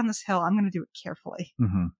have to go down this hill, I'm going to do it carefully.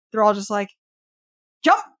 Mm-hmm. They're all just like,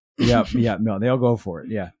 jump! Yeah, no, they all go for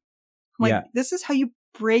it, yeah. This is how you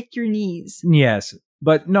break your knees. Yes,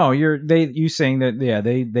 but no, you saying that,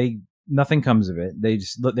 they nothing comes of it.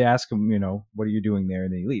 They ask him, what are you doing there?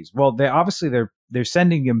 And then he leaves. Well, they're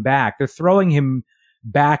sending him back. They're throwing him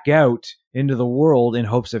back out into the world in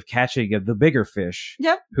hopes of catching the bigger fish.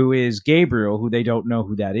 Yep. Who is Gabriel, who they don't know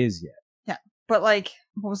who that is yet. Yeah, but what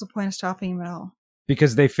was the point of stopping him at all?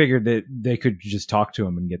 Because they figured that they could just talk to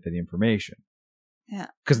him and get that information. Yeah,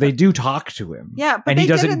 because they do talk to him. Yeah, but and he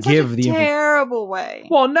doesn't give the terrible way.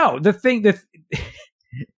 Well, no, the thing that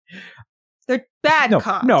they're bad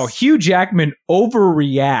cops. No, Hugh Jackman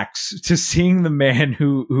overreacts to seeing the man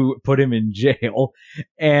who put him in jail,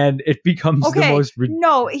 and it becomes the most.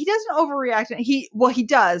 No, he doesn't overreact. He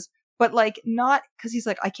does, but not because he's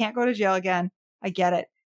like, I can't go to jail again. I get it,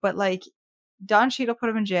 but Don Cheadle put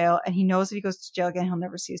him in jail, and he knows if he goes to jail again, he'll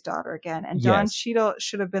never see his daughter again. And Don Cheadle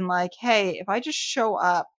should have been like, hey, if I just show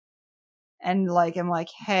up and I'm like,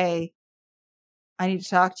 hey, I need to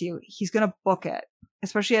talk to you, he's going to book it,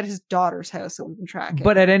 especially at his daughter's house so we can track it.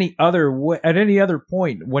 But at any other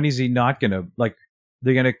point, when is he not going to,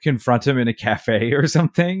 they're going to confront him in a cafe or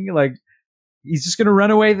something? He's just going to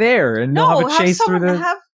run away there and they'll have a chase through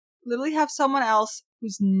the... Literally have someone else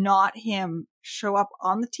who's not him show up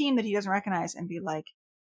on the team that he doesn't recognize and be like,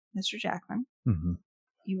 Mr. Jackman,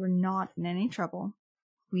 you are not in any trouble.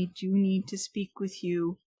 We do need to speak with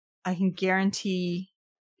you. I can guarantee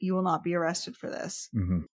you will not be arrested for this.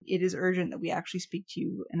 Mm-hmm. It is urgent that we actually speak to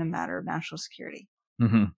you in a matter of national security.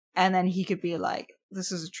 Mm-hmm. And then he could be like,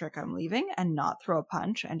 this is a trick, I'm leaving, and not throw a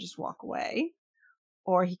punch and just walk away.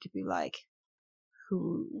 Or he could be like,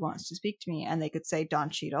 who wants to speak to me? And they could say Don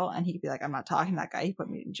Cheadle, and he could be like, I'm not talking to that guy. He put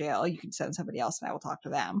me in jail. You can send somebody else and I will talk to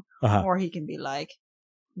them. Uh-huh. Or he can be like,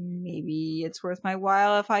 maybe it's worth my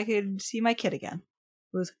while if I could see my kid again.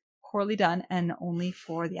 It was poorly done and only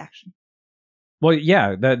for the action. Well,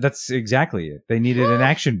 yeah, that's exactly it. They needed an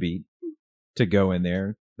action beat to go in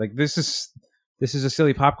there. This is a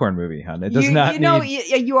silly popcorn movie, hon. It does not need...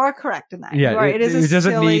 you are correct in that. Yeah, it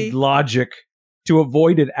doesn't need logic to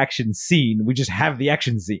avoid an action scene. We just have the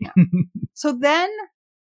action scene. So then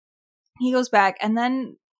he goes back, and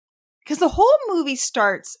then because the whole movie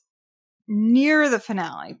starts near the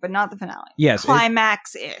finale, but not the finale. Yes,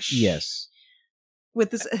 climax-ish. Yes, with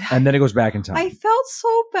this, and then it goes back in time. I felt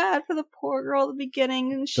so bad for the poor girl at the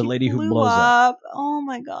beginning, and she the lady blew who blows up. Oh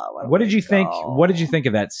my god! What did you think? What did you think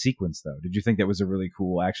of that sequence, though? Did you think that was a really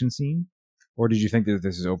cool action scene, or did you think that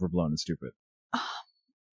this is overblown and stupid?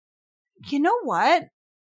 You know what?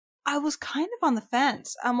 I was kind of on the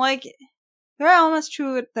fence. I'm like, there are elements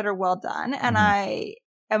to it that are well done, and I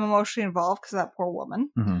am emotionally involved because of that poor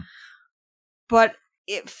woman. Mm-hmm. But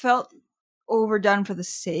it felt overdone for the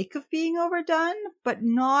sake of being overdone, but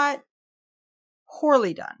not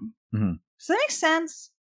poorly done. Mm-hmm. Does that make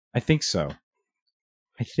sense? I think so.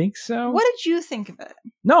 What did you think of it?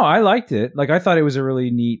 No, I liked it. I thought it was a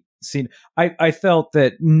really neat scene. I felt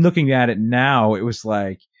that looking at it now, it was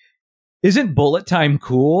like, isn't bullet time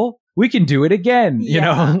cool? We can do it again, you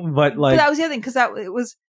know? But that was the other thing, because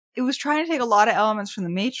it was trying to take a lot of elements from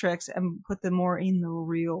the Matrix and put them more in the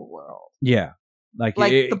real world. Yeah.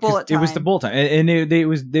 The bullet time. It was the bullet time. And it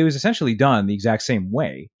was essentially done the exact same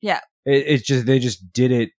way. Yeah. It's just, they just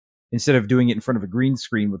did it, instead of doing it in front of a green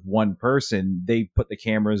screen with one person, they put the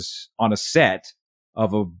cameras on a set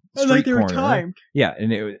of a street corner. Were timed. Yeah.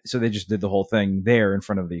 And so they just did the whole thing there in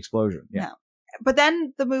front of the explosion. Yeah. But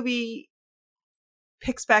then the movie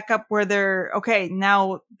picks back up where they're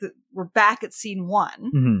now we're back at scene 1.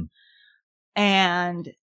 Mm-hmm. And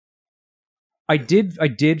I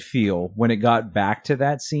did feel when it got back to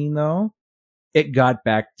that scene, though, it got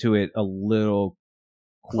back to it a little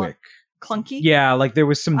quick. Clunky? Yeah, there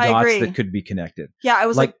was some dots that could be connected. Yeah, I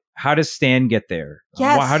was like, how does Stan get there?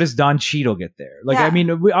 Yes. How does Don Cheadle get there? I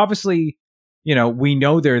mean, we obviously, we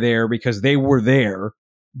know they're there because they were there,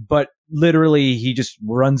 but literally he just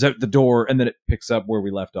runs out the door and then it picks up where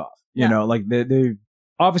we left off. You know, they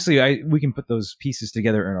obviously we can put those pieces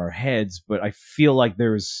together in our heads, but I feel like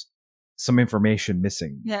there's some information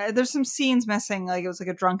missing. Yeah, there's some scenes missing. Like it was like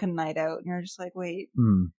a drunken night out, and you're just like, wait,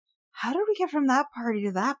 how did we get from that party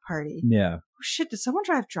to that party? Yeah. Oh shit! Did someone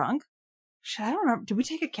drive drunk? Shit, I don't know. Did we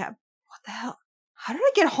take a cab? What the hell? How did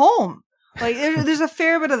I get home? Like there's a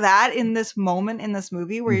fair bit of that in this moment in this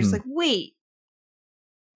movie where you're just like, wait,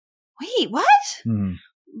 what?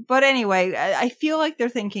 But anyway, I feel like they're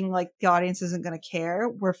thinking like the audience isn't going to care.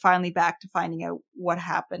 We're finally back to finding out what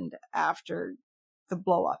happened after the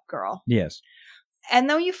blow up girl. Yes. And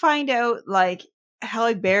then you find out like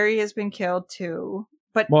Halle Berry has been killed too.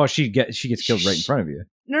 But well, she gets killed right in front of you.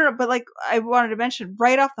 No, but like I wanted to mention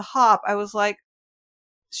right off the hop, I was like,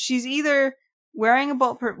 she's either wearing a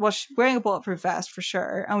bulletproof, she's wearing a bulletproof vest for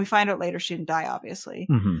sure, and we find out later she didn't die, obviously.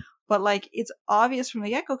 But like it's obvious from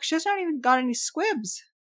the get go because she hasn't even got any squibs.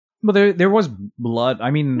 Well, there was blood.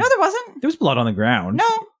 I mean, no, there wasn't. There was blood on the ground. No.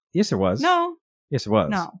 Yes, there was. No. Yes, there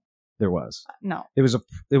was. No. There was. No. There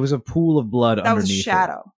was a pool of blood that underneath.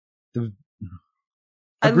 That was a shadow.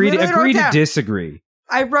 Agree to disagree.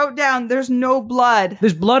 I wrote down there's no blood.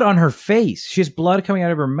 There's blood on her face. She has blood coming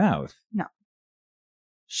out of her mouth. No.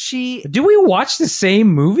 Do we watch the same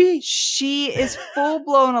movie? She is full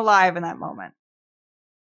blown alive in that moment.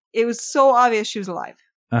 It was so obvious she was alive.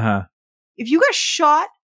 If you got shot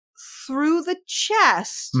through the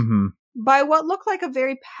chest by what looked like a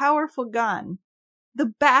very powerful gun,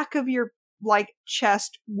 the back of your like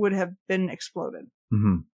chest would have been exploded.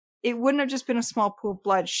 It wouldn't have just been a small pool of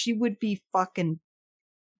blood. She would be fucking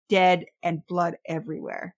dead and blood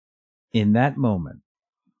everywhere. In that moment,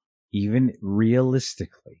 even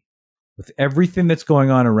realistically, with everything that's going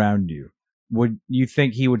on around you, would you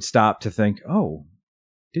think he would stop to think, oh,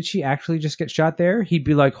 did she actually just get shot there? He'd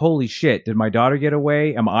be like, holy shit, did my daughter get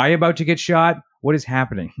away? Am I about to get shot? What is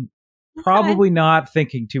happening? Probably not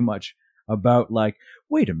thinking too much about like,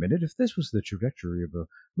 wait a minute, if this was the trajectory of a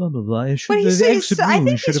blah, blah, blah. But I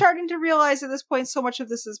think he's starting to realize at this point so much of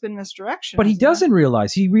this has been misdirection. But he doesn't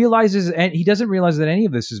realize. He doesn't realize that any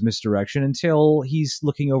of this is misdirection until he's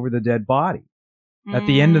looking over the dead body at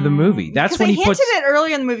the end of the movie. That's when he hinted it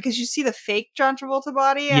earlier in the movie because you see the fake John Travolta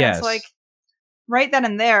body and it's like right then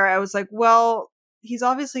and there I was like, well, he's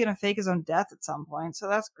obviously going to fake his own death at some point, so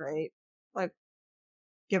that's great. Like,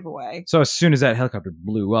 giveaway. So as soon as that helicopter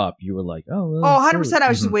blew up, you were like, oh, well, 100%. I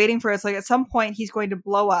was just waiting for it. It's like at some point he's going to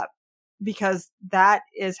blow up because that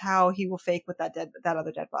is how he will fake with that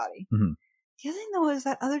other dead body. The other thing though is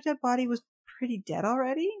that other dead body was pretty dead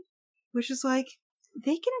already, which is like,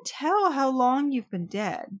 they can tell how long you've been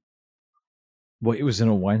dead. Well, it was in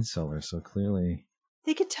a wine cellar, so clearly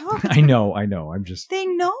they could tell. I know. They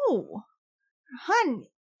know. Hun,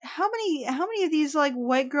 how many of these like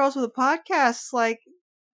white girls with a podcast like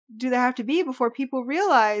do there have to be before people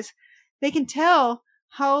realize they can tell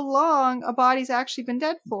how long a body's actually been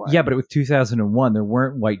dead for? Yeah, but it was 2001. There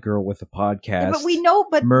weren't white girl with a podcast. Yeah, but we know,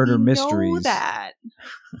 murder mysteries. Know that.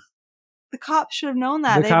 The cops should have known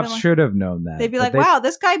that. The cops should have known that. They'd be like, wow,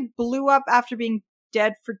 this guy blew up after being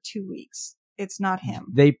dead for 2 weeks. It's not him.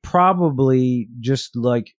 They probably just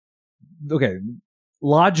like, okay,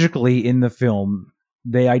 logically in the film,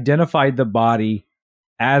 they identified the body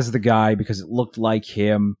as the guy because it looked like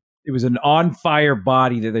him. It was an on-fire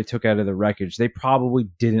body that they took out of the wreckage. They probably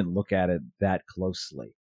didn't look at it that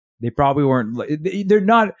closely. They probably weren't... They're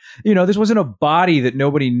not... this wasn't a body that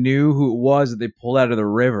nobody knew who it was that they pulled out of the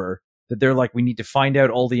river, that they're like, we need to find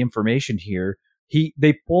out all the information here.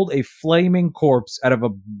 They pulled a flaming corpse out of a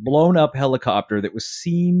blown-up helicopter that was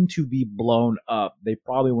seen to be blown up. They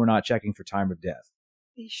probably were not checking for time of death.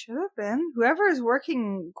 They should have been. Whoever is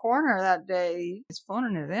working coroner that day is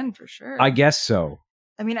phoning it in for sure. I guess so.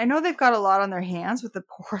 I mean, I know they've got a lot on their hands with the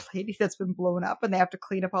poor lady that's been blown up and they have to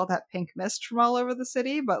clean up all that pink mist from all over the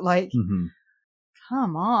city, but like,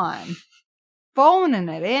 come on. Phoning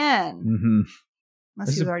it in.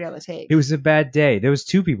 Unless he was already on the tape. It was a bad day. There was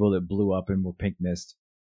 2 people that blew up and were pink mist.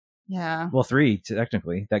 Yeah. Well, 3,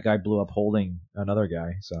 technically. That guy blew up holding another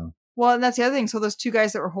guy, so. Well, and that's the other thing. So those 2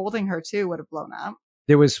 guys that were holding her, too, would have blown up.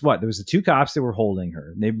 There was the 2 cops that were holding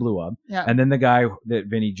her, and they blew up. Yeah. And then the guy that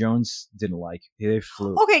Vinnie Jones didn't like, they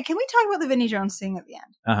flew. Okay, can we talk about the Vinnie Jones thing at the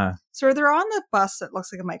end? So they're on the bus that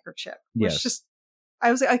looks like a microchip. Yes.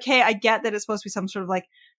 I was like, okay, I get that it's supposed to be some sort of like,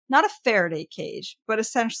 not a Faraday cage, but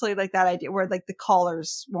essentially like that idea where like the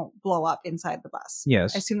collars won't blow up inside the bus.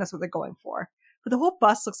 Yes. I assume that's what they're going for. But the whole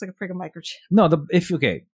bus looks like a freaking microchip. No,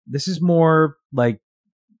 this is more like,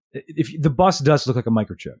 if the bus does look like a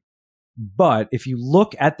microchip. But if you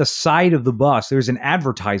look at the side of the bus, there's an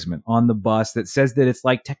advertisement on the bus that says that it's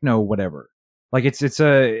like techno whatever. Like it's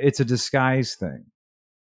a disguise thing.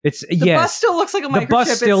 The bus still looks like a microchip. The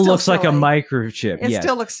bus still looks like a silly. microchip. It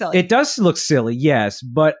still looks silly. It does look silly, yes,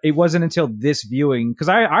 but it wasn't until this viewing, because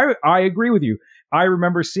I agree with you. I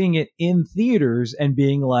remember seeing it in theaters and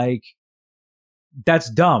being like, that's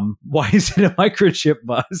dumb. Why is it a microchip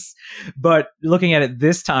bus? But looking at it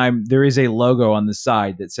this time, there is a logo on the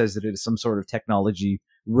side that says that it is some sort of technology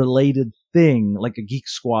related thing, like a Geek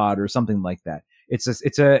Squad or something like that. It's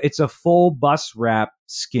a full bus wrap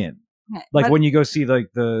skin. Okay, Like when you go see like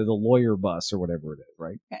the lawyer bus or whatever it is,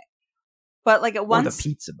 right? Okay. But like at once, or the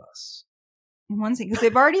pizza bus. One thing, because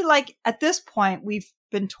they've already at this point we've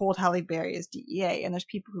been told Halle Berry is DEA, and there's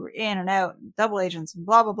people who are in and out, and double agents, and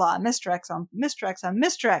blah blah blah, and misdirects on misdirects on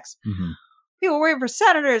misdirects. Mm-hmm. People working for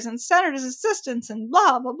senators and senators' assistants, and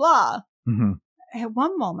blah blah blah. Mm-hmm. At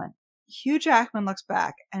one moment, Hugh Jackman looks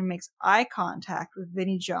back and makes eye contact with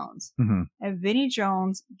Vinnie Jones, and Vinnie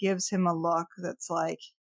Jones gives him a look that's like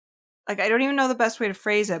I don't even know the best way to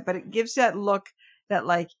phrase it, but it gives that look that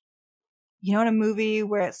in a movie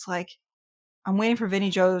where it's like, I'm waiting for Vinnie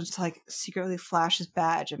Jones to secretly flash his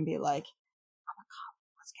badge and be like, oh my God,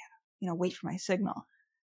 let's get him. Wait for my signal.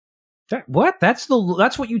 What? That's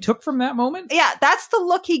what you took from that moment? Yeah, that's the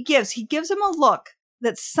look he gives. He gives him a look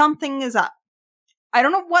that something is up. I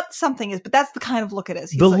don't know what something is, but that's the kind of look it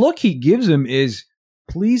is. He's look he gives him is,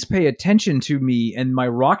 please pay attention to me and my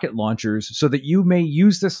rocket launchers so that you may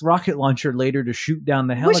use this rocket launcher later to shoot down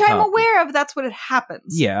the helicopter. Which I'm aware of. That's what it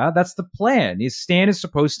happens. Yeah, that's the plan. Stan is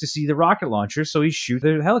supposed to see the rocket launcher, so he shoots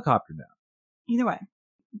the helicopter down. Either way,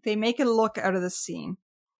 they make a look out of the scene.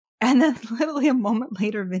 And then literally a moment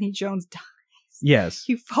later, Vinnie Jones dies. Yes.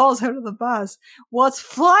 He falls out of the bus while it's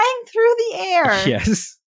flying through the air.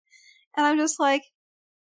 Yes. And I'm just like,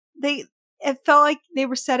 it felt like they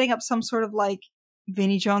were setting up some sort of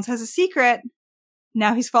Vinnie Jones has a secret.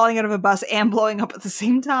 Now he's falling out of a bus and blowing up at the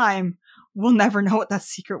same time. We'll never know what that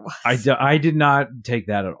secret was. I did not take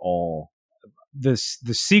that at all. The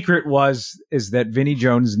secret is that Vinnie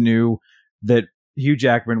Jones knew that Hugh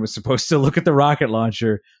Jackman was supposed to look at the rocket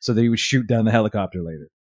launcher so that he would shoot down the helicopter later.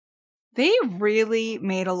 They really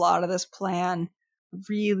made a lot of this plan,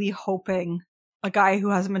 really hoping a guy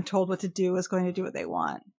who hasn't been told what to do is going to do what they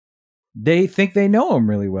want. They think they know him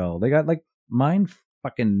really well. They got mind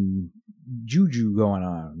fucking juju going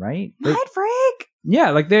on, right? Mind freak.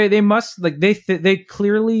 Yeah, they must they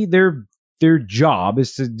clearly their job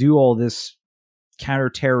is to do all this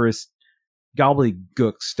counter-terrorist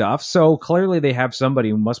gobbledygook stuff. So clearly they have somebody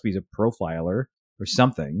who must be a profiler or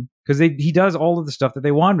something, because he does all of the stuff that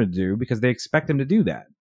they want him to do because they expect him to do that.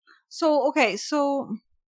 So okay,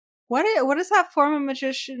 what is that form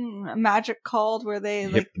of magic called where they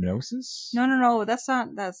hypnosis? No, that's not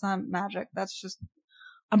magic. That's just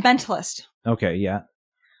a mentalist. Okay, yeah.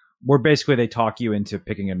 Where basically they talk you into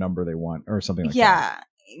picking a number they want or something like that.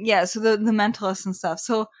 Yeah. So the mentalist and stuff.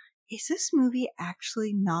 So is this movie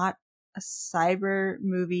actually not a cyber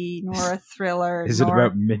movie nor a thriller? Is it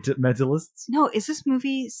about mentalists? No, is this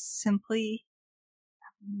movie simply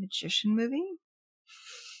a magician movie?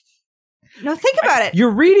 No, think about it.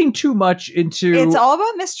 You're reading too much into... It's all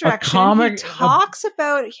about misdirection. Comic, he talks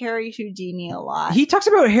about Harry Houdini a lot. He talks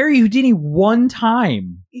about Harry Houdini one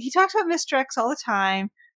time. He talks about misdirects all the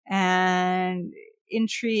time and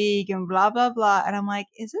intrigue and blah, blah, blah. And I'm like,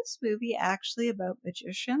 is this movie actually about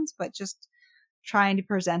magicians, but just trying to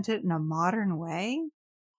present it in a modern way?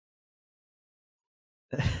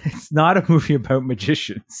 It's not a movie about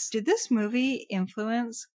magicians. Did this movie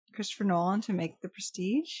influence Christopher Nolan to make The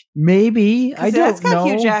Prestige? Maybe. I don't know. It's got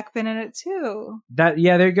Hugh Jackman in it too. There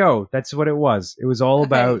you go. That's what it was. It was all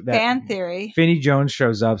about that. Fan theory. Vinnie Jones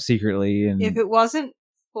shows up secretly, and if it wasn't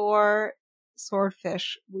for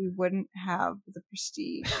Swordfish, we wouldn't have The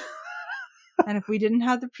Prestige. And if we didn't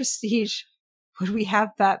have The Prestige, would we have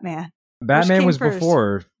Batman? Batman was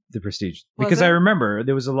before The Prestige, because I remember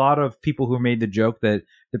there was a lot of people who made the joke that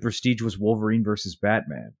The Prestige was Wolverine versus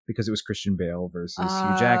Batman because it was Christian Bale versus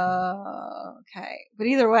Hugh Jackman. Okay, but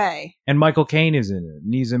either way, and Michael Caine is in it,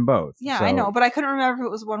 and he's in both. Yeah, so. I know, but I couldn't remember if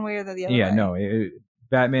it was one way or the other. Yeah, way. no,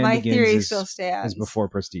 Batman My Begins theory still stands. is before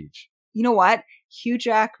Prestige. You know what? Hugh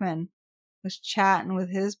Jackman was chatting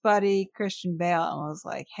with his buddy Christian Bale and was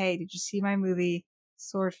like, "Hey, did you see my movie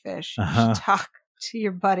Swordfish? You should talk to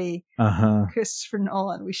your buddy Christopher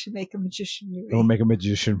Nolan. We should make a magician movie." We'll make a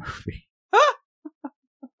magician movie.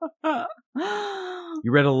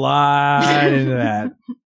 You read a lot into that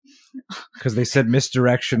because they said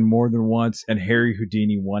misdirection more than once and Harry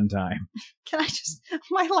Houdini one time. Can I just?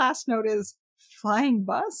 My last note is flying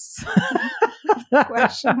bus?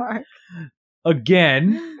 Question mark.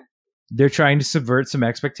 Again, They're trying to subvert some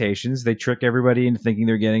expectations. They trick everybody into thinking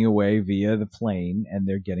they're getting away via the plane, and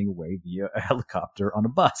they're getting away via a helicopter on a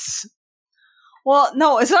bus. Well,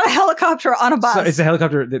 no, it's not a helicopter on a bus. So it's a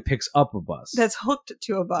helicopter that picks up a bus. That's hooked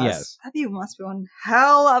to a bus. Yes. That must be one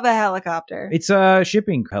hell of a helicopter. It's a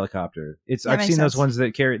shipping helicopter. I've seen those sense. ones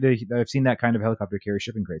that carry. I've seen that kind of helicopter carry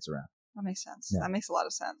shipping crates around. That makes sense. Yeah. That makes a lot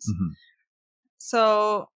of sense. Mm-hmm.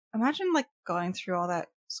 So imagine like going through all that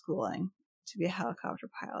schooling to be a helicopter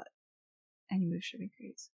pilot, and you move shipping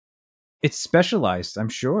crates. It's specialized, I'm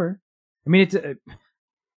sure. I mean, it's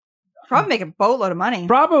Probably make a boatload of money.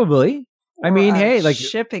 probably. I Or mean, a hey, like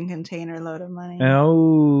shipping container load of money.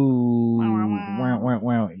 oh, Wow.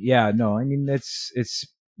 wow. Yeah, no, I mean it's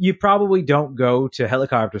you probably don't go to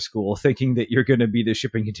helicopter school thinking that you're going to be the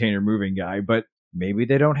shipping container moving guy, but maybe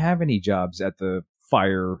they don't have any jobs at the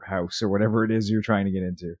firehouse or whatever it is you're trying to get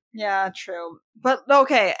into. Yeah, true. But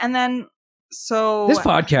okay, and then so This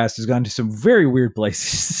podcast has gone to some very weird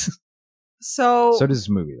places. so So does this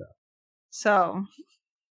movie, though. so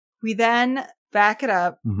we then back it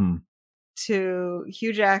up Mm-hmm. to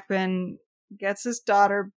Hugh Jackman gets his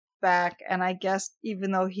daughter back, and I guess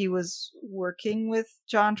even though he was working with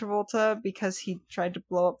John Travolta because he tried to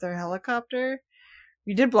blow up their helicopter,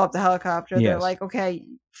 you did blow up the helicopter. They're Yes. like, okay,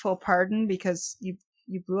 full pardon because you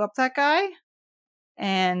blew up that guy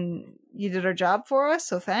and you did our job for us,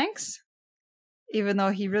 so thanks. Even though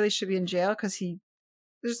he really should be in jail because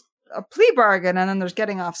there's a plea bargain and then there's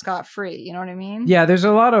getting off scot-free. You know what I mean? Yeah, there's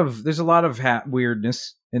a lot of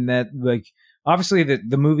weirdness in that. Like, obviously,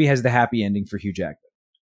 the movie has the happy ending for Hugh Jackman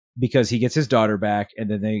because he gets his daughter back, and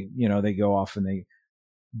then they go off and they.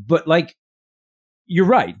 But like, you're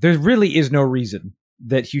right. There really is no reason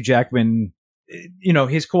that Hugh Jackman,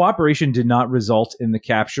 his cooperation did not result in the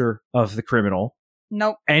capture of the criminal.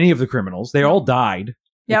 Nope. Any of the criminals, they all died.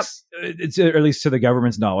 Yep. It's or at least to the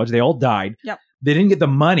government's knowledge, they all died. Yep. They didn't get the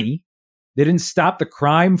money. They didn't stop the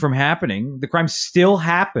crime from happening. The crime still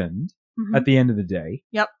happened at the end of the day.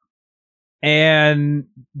 Yep. And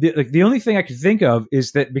the only thing I could think of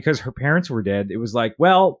is that because her parents were dead, it was like,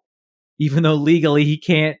 well, even though legally he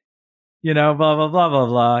can't, blah, blah, blah, blah,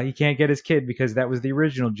 blah, he can't get his kid because that was the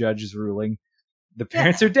original judge's ruling. The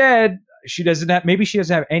parents are dead. Maybe she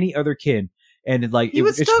doesn't have any other kid. And like, She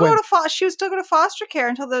would still go to foster care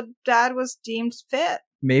until the dad was deemed fit.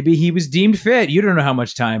 Maybe he was deemed fit. You don't know how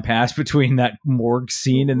much time passed between that morgue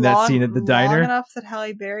scene and that scene at the diner. Long enough that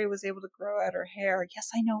Halle Berry was able to grow out her hair. Yes,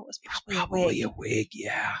 I know it was probably a wig.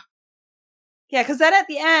 Yeah. Yeah, because then at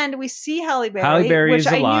the end we see Halle Berry. Halle Berry which is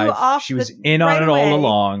I knew alive. off She was in on it all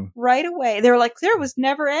along. Right away, they were like, there was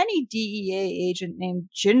never any DEA agent named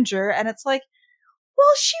Ginger, and it's like, well,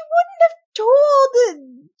 she wouldn't have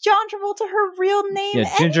told John Travolta her real name.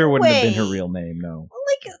 Yeah, Ginger anyway. wouldn't have been her real name. No.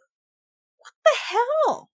 Like, what the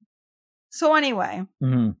hell? So anyway,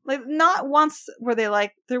 like not once were they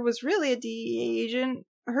like, there was really a DEA agent.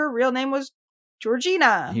 Her real name was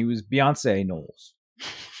Georgina. He was Beyonce Knowles.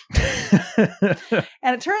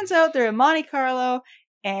 And it turns out they're in Monte Carlo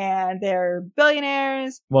and they're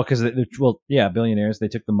billionaires. Well, because billionaires. They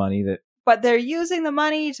took the money But they're using the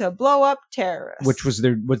money to blow up terrorists. which was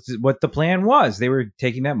what the plan was. They were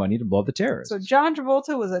taking that money to blow up the terrorists. So John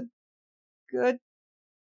Travolta was a good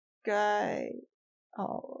guy.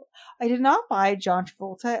 Oh, I did not buy John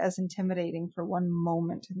Travolta as intimidating for one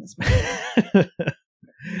moment in this movie.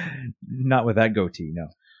 Not with that goatee, no.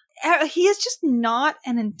 He is just not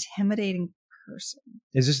an intimidating person.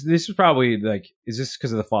 Is this is probably like, is this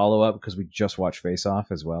because of the follow up? Because we just watched Face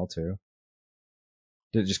Off as well too.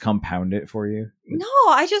 Did it just compound it for you? No,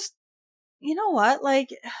 I just, you know what? Like,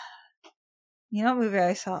 you know what movie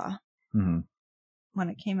I saw when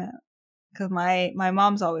it came out? Because my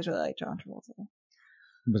mom's always really liked John Travolta.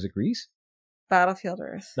 Was it Grease? Battlefield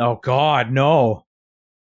Earth. Oh God, no.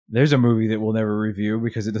 There's a movie that we'll never review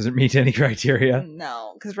because it doesn't meet any criteria.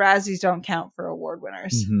 No, because Razzies don't count for award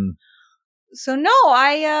winners. Mm-hmm. So no,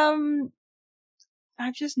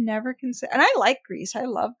 I've just never considered, and I like Grease. I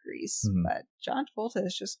love Grease, but John Travolta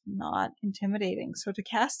is just not intimidating. So to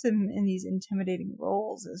cast him in these intimidating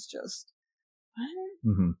roles is just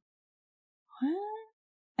what?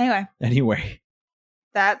 What? Anyway,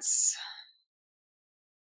 that's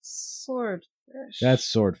Swordfish. That's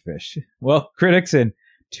Swordfish. Well, critics in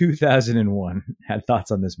 2001 had thoughts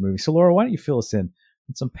on this movie. So Laura, why don't you fill us in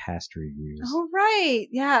with some past reviews? All right.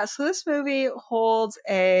 Yeah. So this movie holds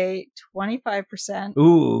a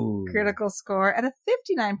 25% critical score and a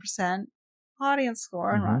 59% audience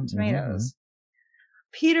score on Rotten Tomatoes.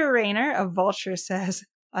 Peter Rayner of Vulture says,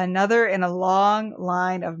 another in a long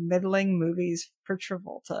line of middling movies for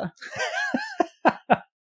Travolta.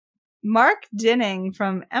 Mark Dinning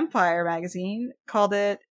from Empire magazine called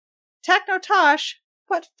it techno-tosh,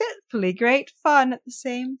 but fitfully great fun at the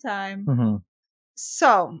same time. Mm-hmm.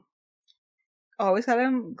 So, always got to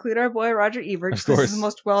include our boy Roger Ebert. Of course. This is the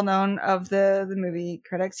most well-known of the movie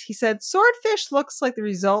critics. He said, Swordfish looks like the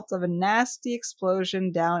result of a nasty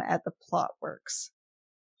explosion down at the plot works.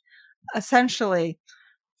 Essentially,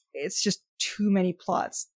 it's just too many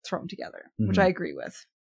plots thrown together, which I agree with.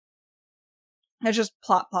 It's just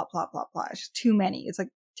plot. It's just too many. It's like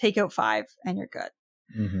take out 5 and you're good.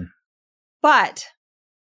 Mm-hmm. But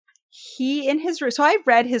so I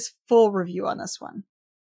read his full review on this one.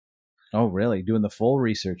 Oh, really? Doing the full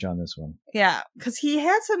research on this one. Yeah, because he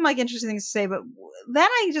had some like interesting things to say, but then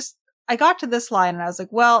I got to this line and I was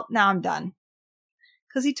like, well, now I'm done.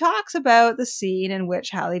 Because he talks about the scene in which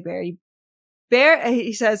Halle Berry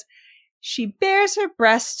he says, she bares her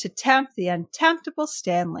breast to tempt the untemptable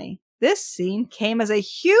Stanley. This scene came as a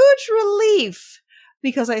huge relief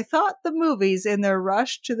because I thought the movies, in their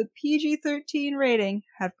rush to the PG-13 rating,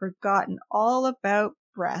 had forgotten all about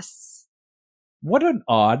breasts. What an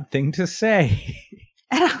odd thing to say.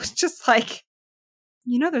 And I was just like,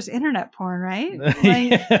 there's internet porn, right? Like,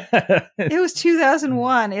 it was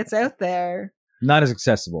 2001. It's out there. Not as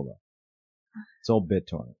accessible, though. It's old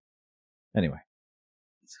BitTorrent. Anyway.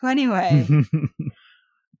 So anyway,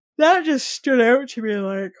 that just stood out to me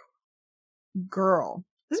like, girl.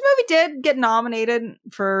 This movie did get nominated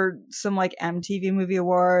for some like MTV Movie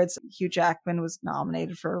Awards. Hugh Jackman was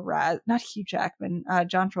nominated for a not Hugh Jackman.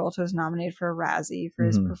 John Travolta was nominated for a Razzie for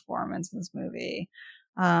his performance in this movie.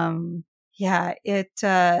 Yeah, it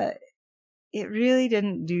really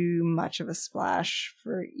didn't do much of a splash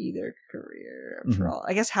for either career. For all,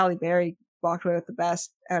 I guess Halle Berry walked away with the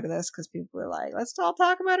best out of this because people were like, "Let's all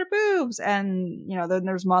talk about her boobs," and then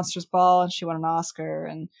there was Monsters Ball, and she won an Oscar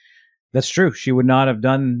and. That's true. She would not have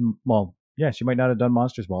done, she might not have done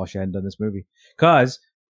Monsters Ball if she hadn't done this movie. Because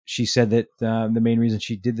she said that the main reason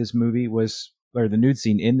she did this movie or the nude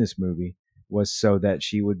scene in this movie, was so that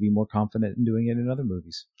she would be more confident in doing it in other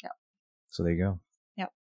movies. Yep. So there you go.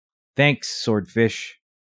 Yep. Thanks, Swordfish,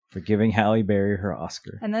 for giving Halle Berry her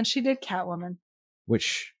Oscar. And then she did Catwoman.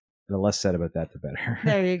 Which, the less said about that, the better.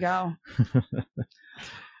 There you go.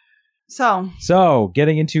 So,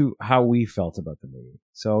 getting into how we felt about the movie.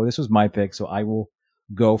 So this was my pick, so I will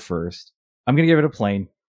go first. I'm going to give it a plain.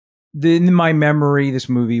 In my memory, this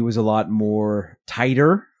movie was a lot more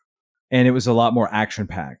tighter, and it was a lot more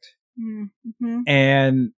action-packed. Mm-hmm.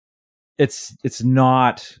 And it's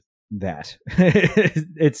not that.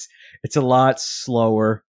 it's a lot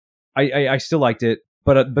slower. I still liked it,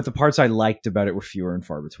 but the parts I liked about it were fewer and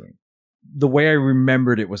far between. The way I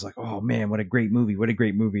remembered it was like, oh man, what a great movie.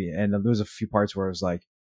 And there was a few parts where I was like,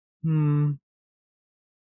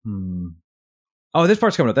 oh, this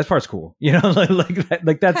part's coming up. That part's cool.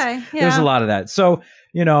 Like that's, okay, yeah. There's a lot of that. So,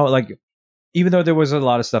 like, even though there was a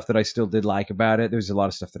lot of stuff that I still did like about it, there's a lot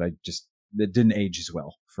of stuff that that didn't age as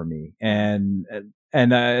well for me. And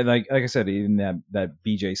like I said, even that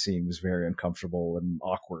BJ scene was very uncomfortable and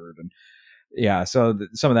awkward. And yeah, so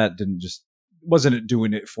some of that wasn't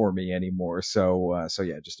doing it for me anymore. So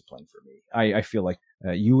yeah, just a plain for me. I feel like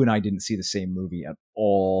you and I didn't see the same movie at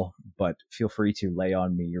all, but feel free to lay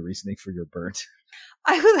on me your reasoning for your burnt.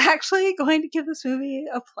 I was actually going to give this movie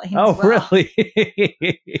a plain. Oh, as well.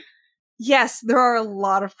 Really? Yes, there are a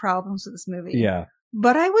lot of problems with this movie. Yeah.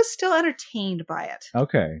 But I was still entertained by it.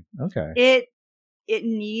 Okay. It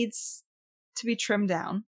needs to be trimmed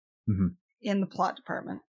down in the plot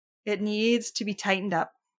department. It needs to be tightened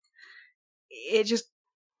up.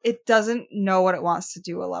 It doesn't know what it wants to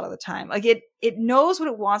do a lot of the time. Like it knows what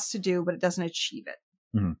it wants to do, but it doesn't achieve it.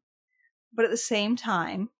 Mm-hmm. But at the same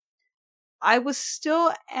time, I was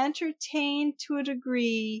still entertained to a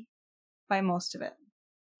degree by most of it.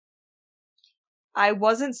 I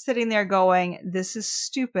wasn't sitting there going, "This is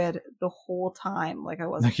stupid" the whole time. Like I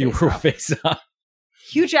wasn't. Like you were face off.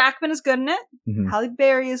 Hugh Jackman is good in it. Mm-hmm. Halle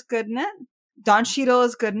Berry is good in it. Don Cheadle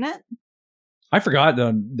is good in it. I forgot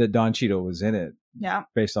that Don Cheadle was in it. Yeah.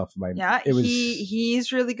 Based off of my... Yeah, it was...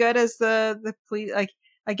 he's really good as the police. Like,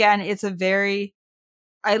 again, it's a very...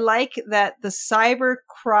 I like that the cyber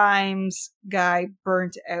crimes guy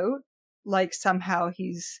burnt out. Like, somehow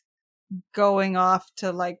he's going off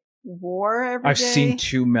to, like, war every day. I've seen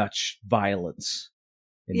too much violence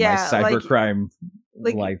in my cybercrime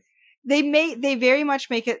life. They very much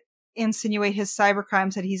make it insinuate his cyber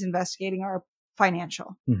crimes that he's investigating are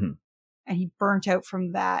financial. Mm-hmm. And he burnt out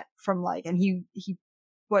from that, and he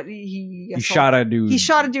shot a dude. He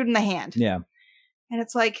shot a dude in the hand. Yeah. And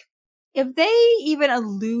it's like, if they even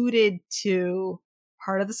alluded to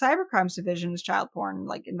part of the cybercrimes division is child porn,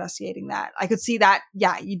 like investigating that. I could see that.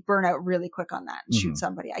 Yeah, you'd burn out really quick on that and shoot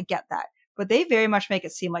somebody. I get that. But they very much make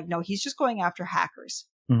it seem like, no, he's just going after hackers.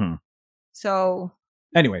 So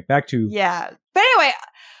anyway, back to... Yeah. But anyway,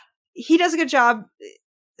 he does a good job.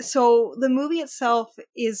 So the movie itself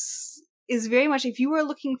is very much, if you were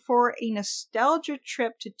looking for a nostalgia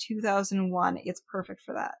trip to 2001, it's perfect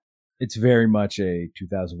for that. It's very much a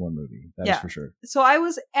 2001 movie. That is for sure. So I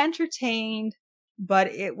was entertained, but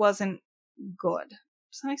it wasn't good.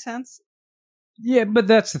 Does that make sense? Yeah, but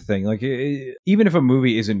that's the thing. Like, even if a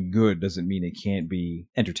movie isn't good, doesn't mean it can't be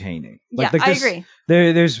entertaining. Like, I agree.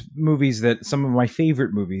 There's movies that, some of my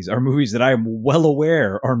favorite movies are movies that I am well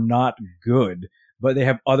aware are not good, but they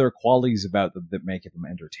have other qualities about them that make them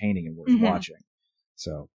entertaining and worth watching.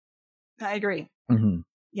 So, I agree.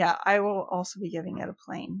 Yeah, I will also be giving it a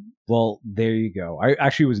plane. Well, there you go. I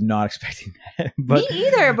actually was not expecting that. But... Me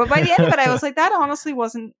either, but by the end of it, I was like, that honestly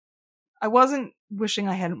wasn't... I wasn't wishing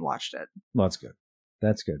I hadn't watched it. Well, that's good.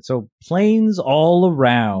 That's good. So, planes all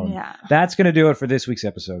around. Yeah. That's going to do it for this week's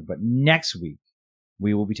episode. But next week,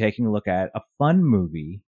 we will be taking a look at a fun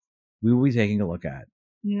movie. We will be taking a look at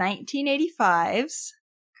 1985's,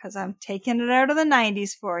 because I'm taking it out of the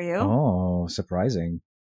 90s for you. Oh, surprising.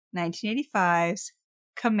 1985's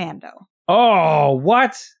Commando. Oh,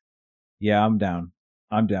 what? Yeah, I'm down.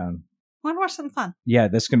 Want to watch something fun? Yeah,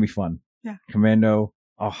 that's going to be fun. Yeah. Commando.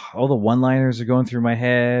 Oh, all the one-liners are going through my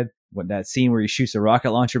head. What, that scene where he shoots a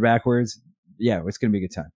rocket launcher backwards. Yeah, it's going to be a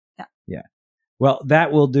good time. Yeah. Well,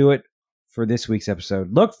 that will do it for this week's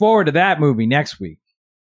episode. Look forward to that movie next week.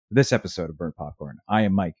 This episode of Burnt Popcorn. I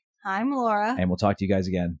am Mike. I'm Laura. And we'll talk to you guys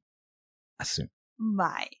again soon.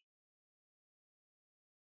 Bye.